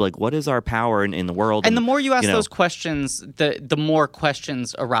like, ooh, like what is our power in the world? And the more you ask those questions, the more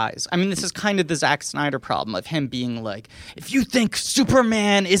questions arise. I mean, this is kind of the Zack Snyder problem of him being like, if you think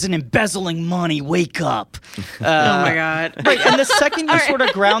Superman isn't embezzling money, wake up. Oh my God. Right, and the second you sort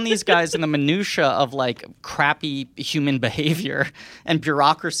of ground these guys in the minutia of like crappy human behavior and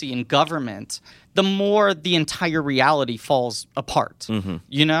bureaucracy and government, the more the entire reality falls apart,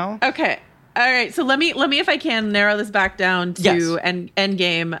 Okay. All right. So let me, if I can, narrow this back down to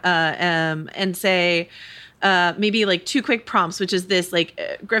Endgame and say maybe like two quick prompts, which is this, like,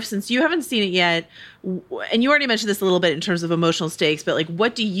 Griff, since you haven't seen it yet, and you already mentioned this a little bit in terms of emotional stakes, but like,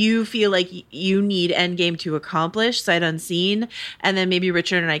 what do you feel like you need Endgame to accomplish, sight unseen? And then maybe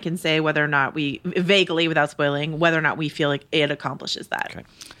Richard and I can say whether or not we, vaguely without spoiling, whether or not we feel like it accomplishes that. Okay.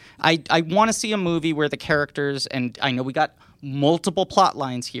 I want to see a movie where the characters, and I know we got multiple plot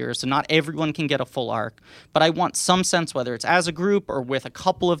lines here, so not everyone can get a full arc, but I want some sense, whether it's as a group or with a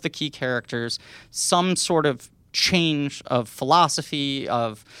couple of the key characters, some sort of change of philosophy,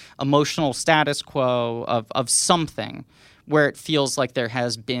 of emotional status quo, of something where it feels like there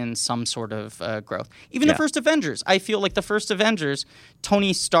has been some sort of growth. Even the first Avengers. I feel like the first Avengers,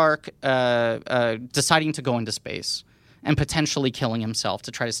 Tony Stark deciding to go into space and potentially killing himself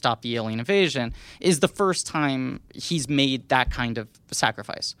to try to stop the alien invasion is the first time he's made that kind of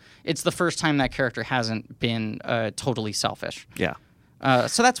sacrifice. It's the first time that character hasn't been totally selfish. Yeah.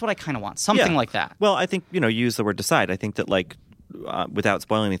 So that's what I kind of want. Something like that. Well, I think, you use the word decide. I think that, like, without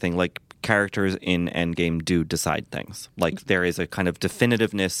spoiling anything, like, characters in Endgame do decide things. Like, there is a kind of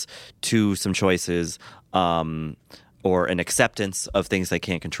definitiveness to some choices, or an acceptance of things they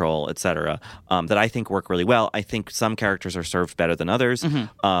can't control, et cetera, that I think work really well. I think some characters are served better than others,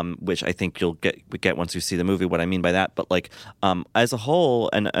 which I think you'll get once you see the movie what I mean by that. But like, as a whole,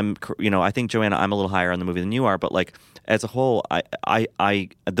 and I think, Joanna, I'm a little higher on the movie than you are, but like, as a whole,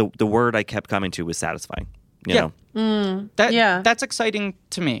 the word I kept coming to was satisfying. You know? That's exciting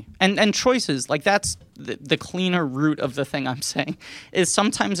to me. And choices, like, that's the cleaner root of the thing I'm saying, is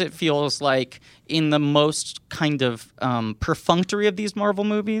sometimes it feels like in the most kind of perfunctory of these Marvel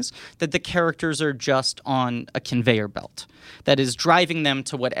movies that the characters are just on a conveyor belt that is driving them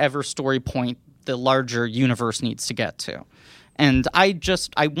to whatever story point the larger universe needs to get to. And I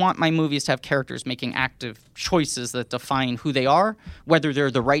want my movies to have characters making active choices that define who they are, whether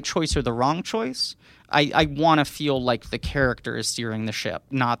they're the right choice or the wrong choice. I want to feel like the character is steering the ship,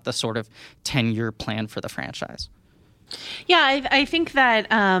 not the sort of 10-year plan for the franchise. Yeah, I think that,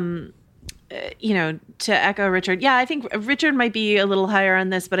 to echo Richard, I think Richard might be a little higher on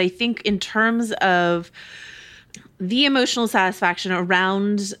this, but I think in terms of the emotional satisfaction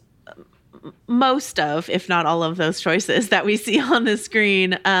around most of, if not all of those choices that we see on the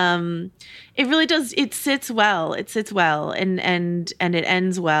screen, it really does. It sits well. And it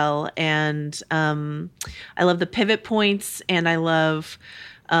ends well. And I love the pivot points, and I love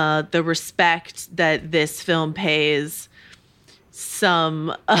the respect that this film pays some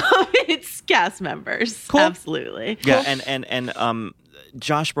of its cast members. Cool. Absolutely. Yeah, and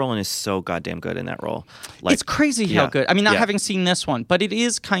Josh Brolin is so goddamn good in that role. Like, it's crazy how good. I mean, not having seen this one, but it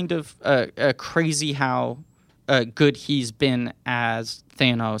is kind of crazy how good he's been as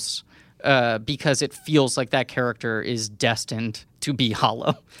Thanos, because it feels like that character is destined to be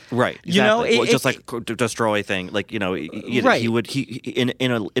hollow. Right. Exactly. Just like Destroy thing. Like, right. he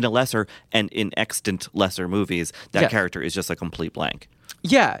in a lesser and in extant lesser movies, that character is just a complete blank.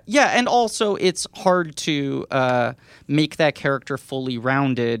 Yeah, and also it's hard to make that character fully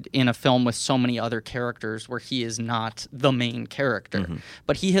rounded in a film with so many other characters where he is not the main character. Mm-hmm.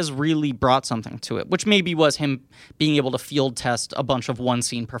 But he has really brought something to it, which maybe was him being able to field test a bunch of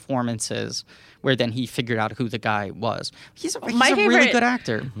one-scene performances where then he figured out who the guy was. He's a really good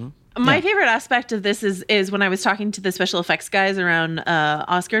actor. Mm-hmm. My favorite aspect of this is when I was talking to the special effects guys around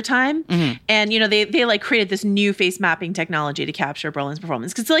Oscar time, and they like created this new face mapping technology to capture Brolin's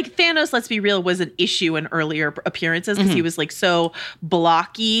performance, because like Thanos, let's be real, was an issue in earlier appearances because he was like so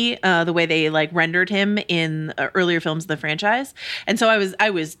blocky the way they like rendered him in earlier films of the franchise, and so I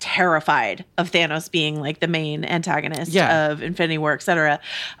was terrified of Thanos being like the main antagonist of Infinity War, etc.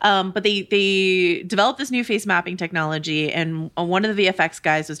 But they developed this new face mapping technology, and one of the VFX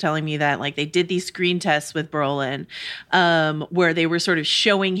guys was telling me that like they did these screen tests with Brolin, where they were sort of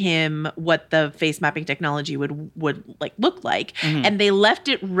showing him what the face mapping technology would like look like, and they left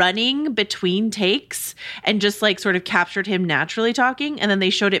it running between takes and just like sort of captured him naturally talking, and then they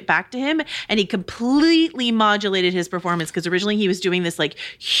showed it back to him, and he completely modulated his performance, because originally he was doing this like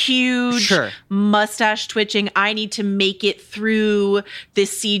huge mustache twitching, I need to make it through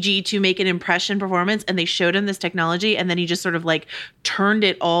this CG to make an impression performance, and they showed him this technology, and then he just sort of like turned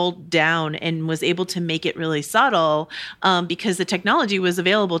it all down and was able to make it really subtle, because the technology was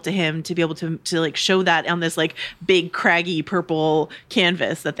available to him to be able to like show that on this like big craggy purple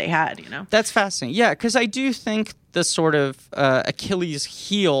canvas that they had. That's fascinating. Yeah, because I do think the sort of Achilles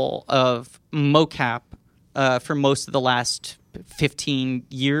heel of mocap for most of the last 15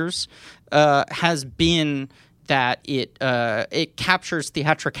 years has been that it captures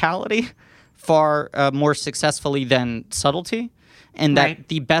theatricality far more successfully than subtlety. And that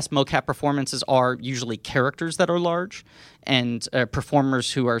the best mocap performances are usually characters that are large and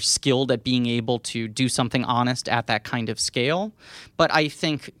performers who are skilled at being able to do something honest at that kind of scale. But I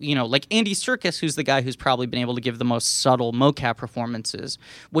think, like Andy Serkis, who's the guy who's probably been able to give the most subtle mocap performances,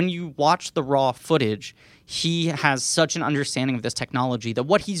 when you watch the raw footage, he has such an understanding of this technology that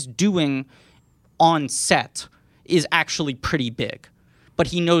what he's doing on set is actually pretty big. But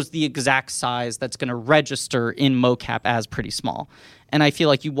he knows the exact size that's going to register in mocap as pretty small. And I feel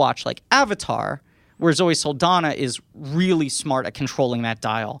like you watch like Avatar, where Zoe Saldana is really smart at controlling that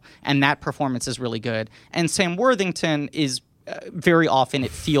dial, and that performance is really good. And Sam Worthington is very often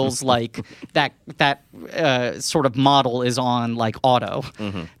it feels like that sort of model is on like auto,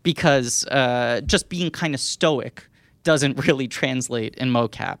 because just being kind of stoic doesn't really translate in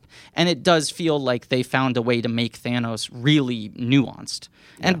mocap. And it does feel like they found a way to make Thanos really nuanced.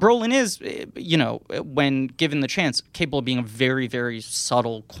 And Brolin is, when given the chance, capable of being a very, very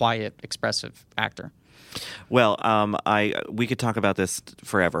subtle, quiet, expressive actor. Well, we could talk about this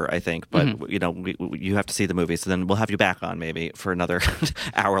forever, I think, but you have to see the movie, so then we'll have you back on maybe for another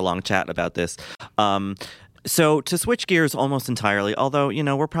hour-long chat about this. So to switch gears almost entirely, although,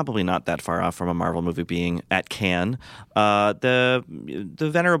 we're probably not that far off from a Marvel movie being at Cannes, the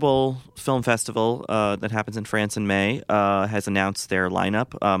venerable film festival that happens in France in May has announced their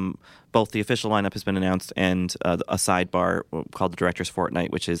lineup. Both the official lineup has been announced and a sidebar called the Director's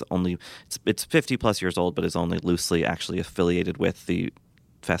Fortnight, which is it's 50 plus years old, but is only loosely actually affiliated with the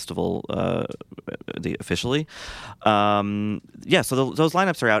festival officially. So those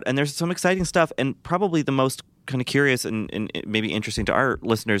lineups are out, and there's some exciting stuff, and probably the most kind of curious and maybe interesting to our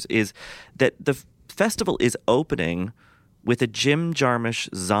listeners is that the festival is opening with a Jim Jarmusch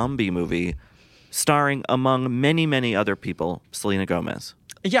zombie movie starring, among many, many other people, Selena Gomez.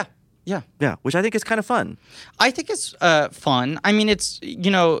 Yeah. Yeah. Yeah, which I think is kind of fun. I think it's fun. I mean, it's,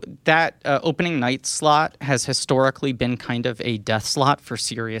 that opening night slot has historically been kind of a death slot for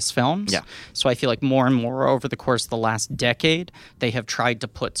serious films. Yeah. So I feel like more and more over the course of the last decade, they have tried to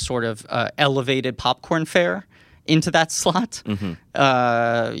put sort of elevated popcorn fare into that slot.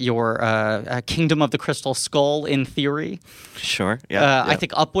 Your Kingdom of the Crystal Skull, in theory. Sure, yeah. I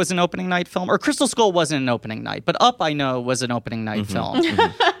think Up was an opening night film. Or Crystal Skull wasn't an opening night, but Up, I know, was an opening night film.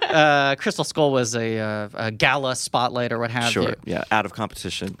 Crystal Skull was a gala spotlight or what have you. Sure, yeah, out of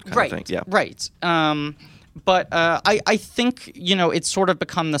competition kind of thing. Yeah. Right. But I think, it's sort of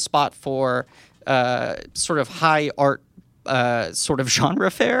become the spot for sort of high art sort of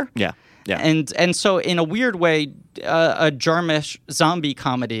genre fare. Yeah. Yeah. And so in a weird way, a Jarmusch zombie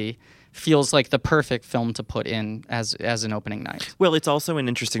comedy feels like the perfect film to put in as an opening night. Well, it's also an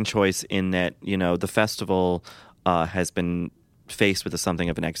interesting choice in that, the festival has been faced with something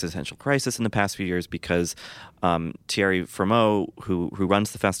of an existential crisis in the past few years because Thierry Frémaux, who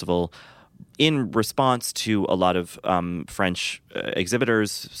runs the festival, in response to a lot of French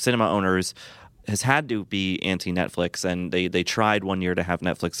exhibitors, cinema owners, has had to be anti-Netflix, and they tried one year to have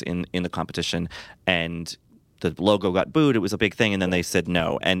Netflix in the competition, and the logo got booed. It was a big thing, and then they said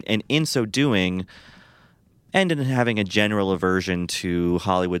no. And in so doing, and in having a general aversion to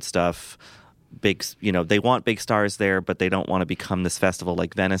Hollywood stuff, they want big stars there, but they don't want to become this festival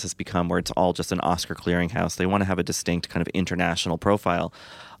like Venice has become, where it's all just an Oscar clearinghouse. They want to have a distinct kind of international profile.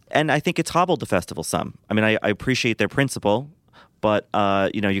 And I think it's hobbled the festival some. I mean, I appreciate their principle, but,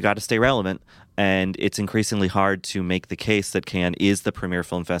 you got to stay relevant. And it's increasingly hard to make the case that Cannes is the premier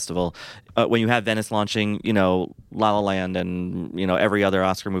film festival. When you have Venice launching, La La Land and, every other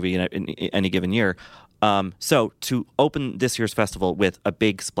Oscar movie in any given year. So to open this year's festival with a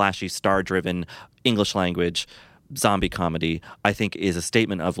big, splashy, star-driven English language zombie comedy, I think is a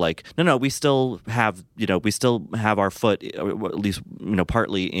statement of like, no, we still have our foot, at least,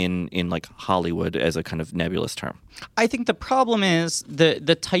 partly in like Hollywood as a kind of nebulous term. I think the problem is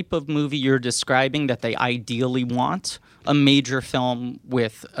the type of movie you're describing that they ideally want, a major film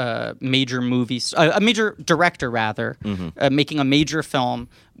with major movies, a major director rather, making a major film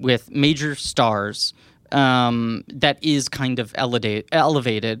with major stars, that is kind of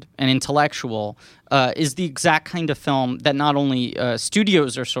elevated and intellectual, is the exact kind of film that not only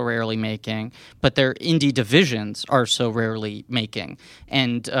studios are so rarely making, but their indie divisions are so rarely making,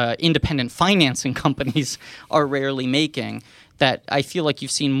 and independent financing companies are rarely making, that I feel like you've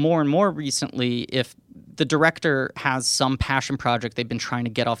seen more and more recently. If the director has some passion project they've been trying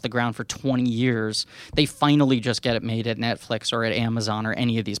to get off the ground for 20 years, they finally just get it made at Netflix or at Amazon or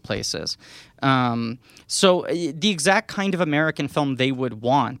any of these places. So the exact kind of American film they would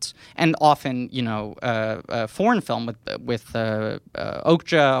want, and often, a foreign film with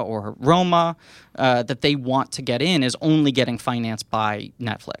Okja or Roma that they want to get in is only getting financed by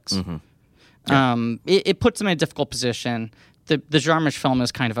Netflix. It puts them in a difficult position. The Jarmusch film is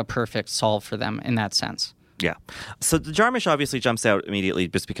kind of a perfect solve for them in that sense. Yeah. So the Jarmusch obviously jumps out immediately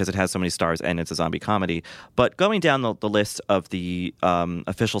just because it has so many stars and it's a zombie comedy. But going down the list of the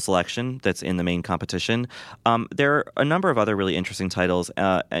official selection that's in the main competition, there are a number of other really interesting titles.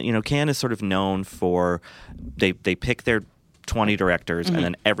 Cannes is sort of known for they pick their 20 directors, and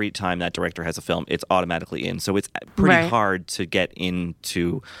then every time that director has a film, it's automatically in. So it's pretty hard to get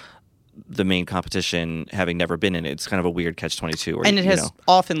into the main competition having never been in it. It's kind of a weird catch-22. And it has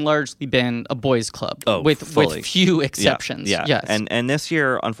often largely been a boys' club with few exceptions. Yeah. Yes. And this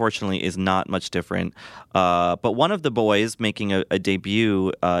year, unfortunately, is not much different. But one of the boys making a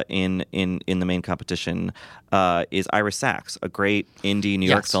debut in the main competition is Ira Sachs, a great indie New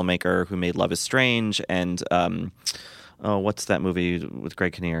York filmmaker who made Love is Strange and what's that movie with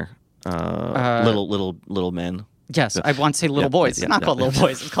Greg Kinnear? Little Men. Yes, I want to say Little Boys. It's not called Little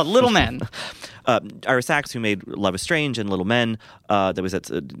Boys. It's called Little Men. Ira Sachs, who made Love is Strange and Little Men, that was at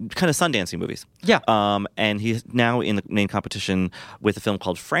kind of Sundancey movies. Yeah. And he's now in the main competition with a film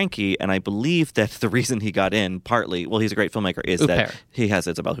called Frankie, and I believe that the reason he got in, partly, well, he's a great filmper, is that he has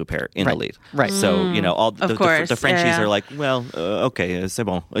Isabelle Huppert in the lead. Right. So, all the Frenchies are like, well, okay, c'est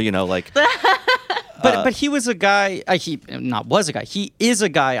bon. Like... But he was a guy, he is a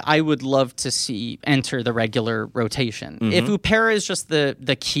guy I would love to see enter the regular rotation. If Huppert is just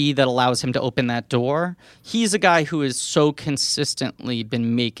the key that allows him to open that door, he's a guy who has so consistently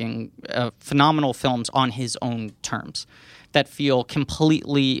been making phenomenal films on his own terms that feel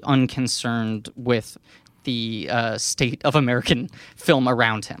completely unconcerned with the state of American film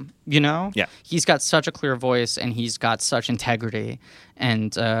around him. You know? Yeah. He's got such a clear voice, and he's got such integrity.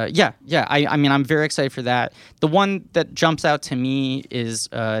 And I mean, I'm very excited for that. The one that jumps out to me is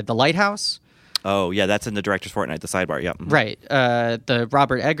The Lighthouse. Oh, yeah, that's in the Director's Fortnight, the sidebar, yep. Right. The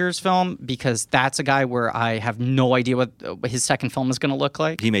Robert Eggers film, because that's a guy where I have no idea what his second film is going to look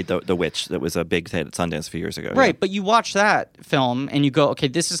like. He made The Witch, that was a big hit at Sundance a few years ago. Right, yeah. but you watch that film and you go, okay,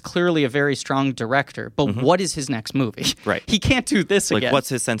 this is clearly a very strong director, but what is his next movie? Right. He can't do this again. Like, what's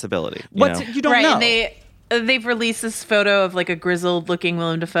his sensibility? You don't know. And they've released this photo of like a grizzled looking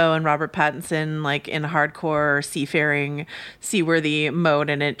Willem Dafoe and Robert Pattinson like in hardcore seafaring seaworthy mode,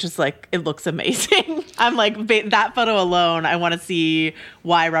 and it just like it looks amazing. I'm like, that photo alone, I want to see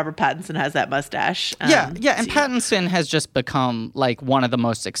why Robert Pattinson has that mustache. And Pattinson has just become like one of the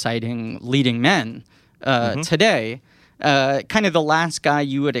most exciting leading men today. Kind of the last guy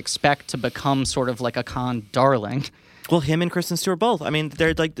you would expect to become sort of like a Cannes darling. Well, him and Kristen Stewart both. I mean,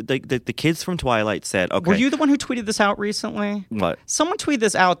 they're like the kids from Twilight said, okay. Were you the one who tweeted this out recently? What? Someone tweeted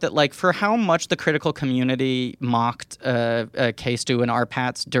this out that, like, for how much the critical community mocked K-Stu and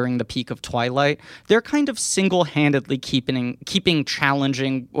R-Pats during the peak of Twilight, they're kind of single-handedly keeping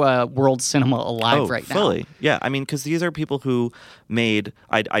challenging world cinema alive right now. Fully. Yeah, I mean, because these are people who made,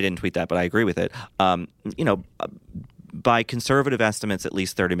 I didn't tweet that, but I agree with it, by conservative estimates, at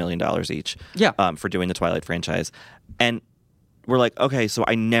least $30 million each for doing the Twilight franchise. And we're like, okay, so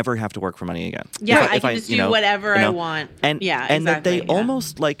I never have to work for money again. Yeah, I can just do whatever I want. And that they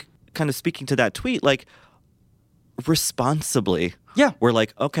almost like kind of speaking to that tweet, like responsibly. Yeah. We're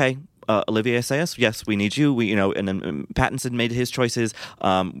like, okay, Olivier Assayas, yes, we need you. And then Pattinson made his choices,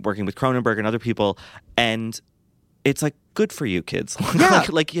 working with Cronenberg and other people. And it's like, good for you, kids. Yeah.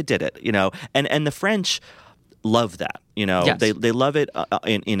 like you did it, And the French love that. Yes. They love it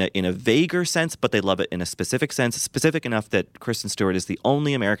in a vaguer sense, but they love it in a specific sense, specific enough that Kristen Stewart is the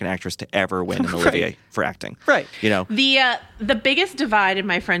only American actress to ever win an Olivier for acting. Right. The biggest divide in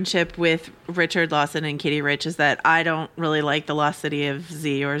my friendship with Richard Lawson and Katie Rich is that I don't really like The Lost City of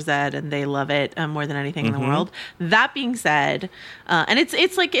Z or Zed, and they love it more than anything in the world. That being said, and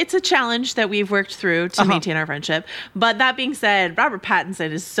it's a challenge that we've worked through to maintain our friendship. But that being said, Robert Pattinson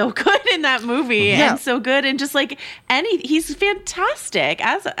is so good in that movie and so good, and just like he's fantastic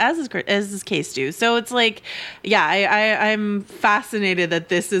as is K-Stu. So it's like, I'm fascinated that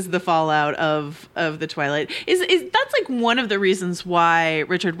this is the fallout of the Twilight. Is that's like one of the reasons why,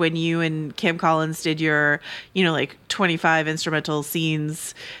 Richard, when you and Kim Collins did your 25 instrumental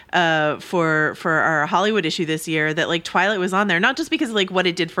scenes for our Hollywood issue this year, that like Twilight was on there, not just because of like what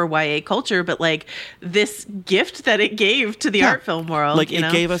it did for YA culture, but like this gift that it gave to the art film world. Like it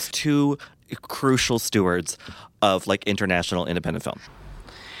gave us two crucial stewards of like international independent film.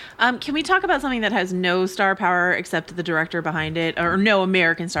 Can we talk about something that has no star power except the director behind it, or no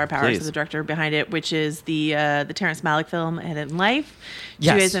American star power except the director behind it, which is the Terrence Malick film A Hidden Life? Do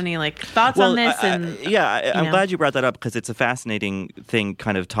you guys have any thoughts on this? I'm glad you brought that up, because it's a fascinating thing,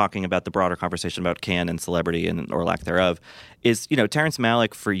 kind of talking about the broader conversation about Cannes and celebrity or lack thereof. Is Terrence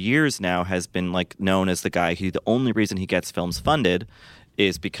Malick for years now has been like known as the guy who the only reason he gets films funded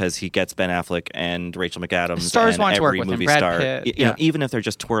is because he gets Ben Affleck and Rachel McAdams Stars and want to work every with movie him. Brad star, Pitt, even if they're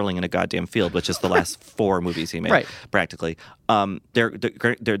just twirling in a goddamn field, which is the last 4 movies he made, practically. They're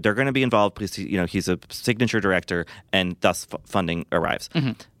going to be involved because he's a signature director, and thus funding arrives.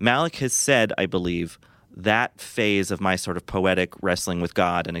 Malick has said, I believe, that phase of my sort of poetic wrestling with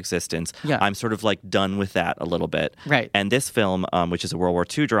God and existence, I'm sort of like done with that a little bit. Right. And this film, which is a World War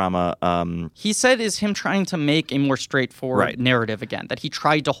II drama, he said is him trying to make a more straightforward narrative again, that he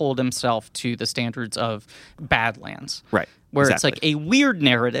tried to hold himself to the standards of Badlands. Right. Where it's like a weird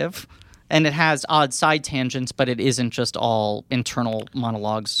narrative, and it has odd side tangents, but it isn't just all internal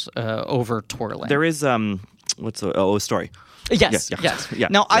monologues over twirling. There is, A Story. Yes.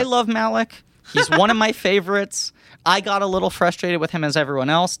 Now, I love Malick. He's one of my favorites. I got a little frustrated with him, as everyone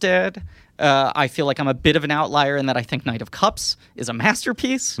else did. I feel like I'm a bit of an outlier in that I think Knight of Cups is a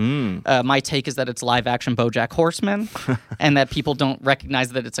masterpiece. My take is that it's live-action BoJack Horseman and that people don't recognize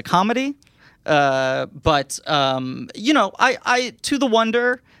that it's a comedy. But To the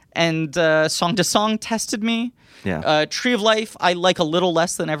Wonder and Song to Song tested me. Tree of Life, I like a little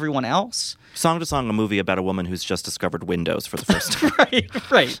less than everyone else. Song to Song, a movie about a woman who's just discovered Windows for the first time.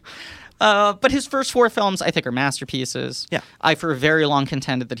 Right. But his first 4 films, I think, are masterpieces. Yeah. I, for a very long,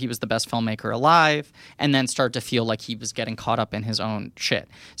 contended that he was the best filmmaker alive, and then started to feel like he was getting caught up in his own shit.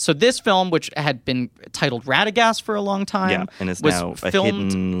 So this film, which had been titled Radagast for a long time, and is was now filmed, A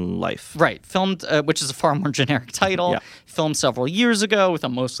Hidden Life. Right, filmed, which is a far more generic title, filmed several years ago with a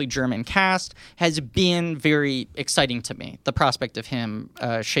mostly German cast, has been very exciting to me, the prospect of him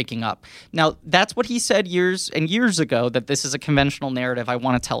shaking up. Now, that's what he said years and years ago, that this is a conventional narrative, I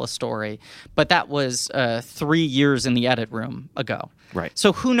want to tell a story. But that was 3 years in the edit room ago. Right.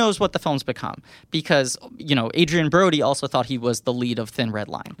 So who knows what the film's become? Because, Adrian Brody also thought he was the lead of Thin Red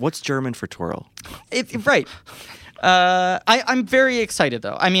Line. What's German for twirl? Right. I'm very excited,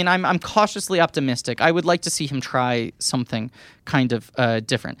 though. I mean, I'm cautiously optimistic. I would like to see him try something kind of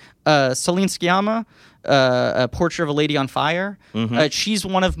different. Celine Sciamma, A Portrait of a Lady on Fire. Mm-hmm. She's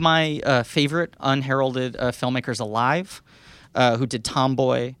one of my favorite unheralded filmmakers alive, who did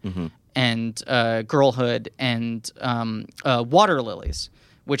Tomboy and Girlhood and Water Lilies,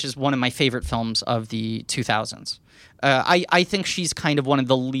 which is one of my favorite films of the 2000s. I think she's kind of one of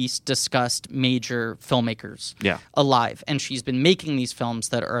the least discussed major filmmakers alive. And she's been making these films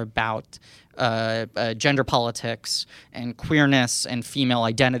that are about gender politics and queerness and female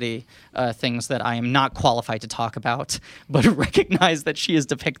identity, things that I am not qualified to talk about, but recognize that she is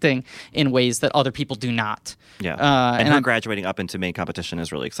depicting in ways that other people do not. Yeah, and her graduating up into main competition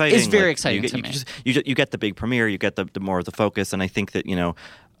is really exciting. It's very exciting to me. You get the big premiere, you get the more of the focus, and I think that,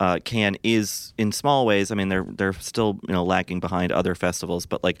 Cannes is, in small ways, I mean, they're still lagging behind other festivals,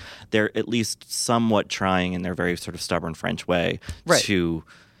 but like they're at least somewhat trying in their very sort of stubborn French way to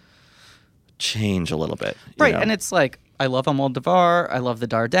change a little bit. Right, and it's like, I love Almodovar, I love the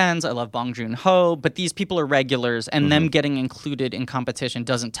Dardennes, I love Bong Joon-ho, but these people are regulars, and them getting included in competition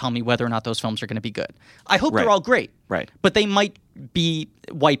doesn't tell me whether or not those films are going to be good. I hope they're all great, but they might be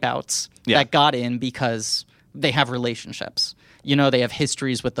wipeouts that got in because they have relationships. They have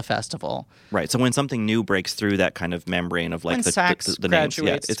histories with the festival. Right. So when something new breaks through that kind of membrane of like when Sachs the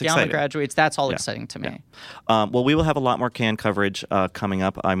graduates, names, it's Sciamma exciting. Graduates, that's all exciting to me. Well, we will have a lot more Cannes coverage coming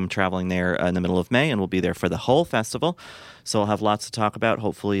up. I'm traveling there in the middle of May, and we'll be there for the whole festival. So I'll have lots to talk about,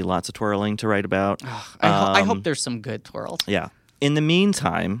 hopefully lots of twirling to write about. I hope there's some good twirls. Yeah. In the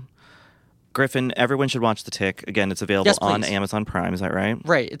meantime, Griffin, everyone should watch The Tick. Again, it's available on Amazon Prime. Is that right?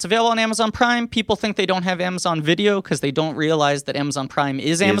 Right. It's available on Amazon Prime. People think they don't have Amazon Video because they don't realize that Amazon Prime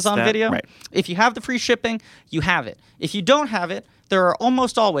is Amazon Video. Right. If you have the free shipping, you have it. If you don't have it, there are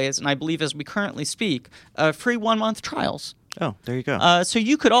almost always, and I believe as we currently speak, free 1-month trials. Oh, there you go. So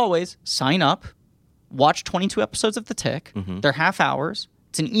you could always sign up, watch 22 episodes of The Tick. They're half hours.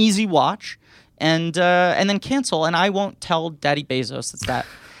 It's an easy watch. And then cancel, and I won't tell Daddy Bezos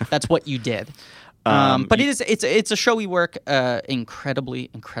that's what you did. But it's a show we work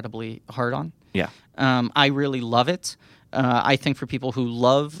incredibly hard on. Yeah. I really love it. I think for people who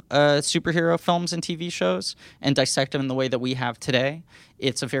love superhero films and TV shows and dissect them in the way that we have today,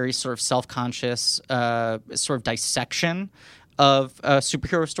 it's a very sort of self-conscious sort of dissection of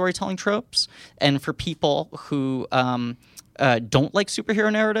superhero storytelling tropes. And for people who don't like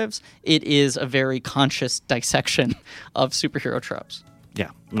superhero narratives, it is a very conscious dissection of superhero tropes.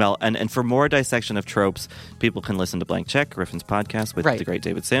 Yeah. Well, and for more dissection of tropes, people can listen to Blank Check, Griffin's podcast with the great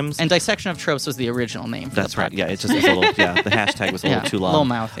David Sims. And dissection of tropes was the original name for That's the podcast. right. Yeah, it's just a little, the hashtag was a little too long. Little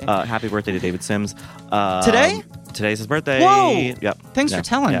mouthy. Happy birthday to David Sims. Today? Today's his birthday. Whoa! Yep. Thanks for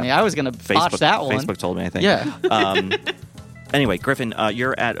telling me. I was going to botch that one. Facebook told me, I think. Yeah. Anyway, Griffin,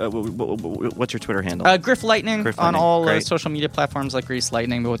 you're at, what's your Twitter handle? Griff Lightning on all social media platforms like Grease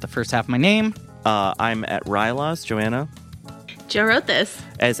Lightning, but with the first half of my name. I'm at Rylaws. Joanna? Joe wrote this.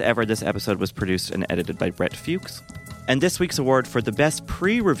 As ever, this episode was produced and edited by Brett Fuchs. And this week's award for the best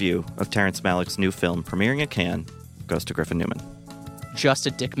pre-review of Terrence Malick's new film premiering at Cannes goes to Griffin Newman. Just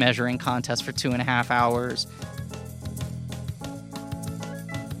a dick measuring contest for 2.5 hours.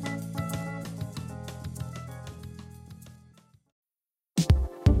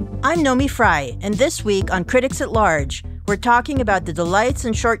 I'm Nomi Fry, and this week on Critics at Large, we're talking about the delights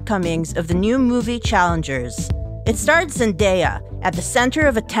and shortcomings of the new movie Challengers. It stars Zendaya at the center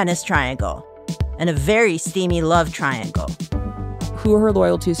of a tennis triangle, and a very steamy love triangle. Who are her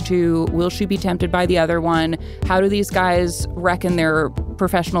loyalties to? Will she be tempted by the other one? How do these guys reckon their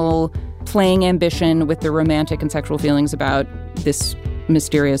professional playing ambition with their romantic and sexual feelings about this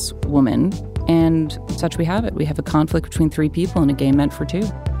mysterious woman? And such we have it. We have a conflict between 3 people in a game meant for 2.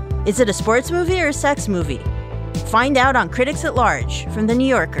 Is it a sports movie or a sex movie? Find out on Critics at Large from The New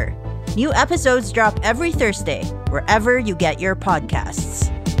Yorker. New episodes drop every Thursday, wherever you get your podcasts.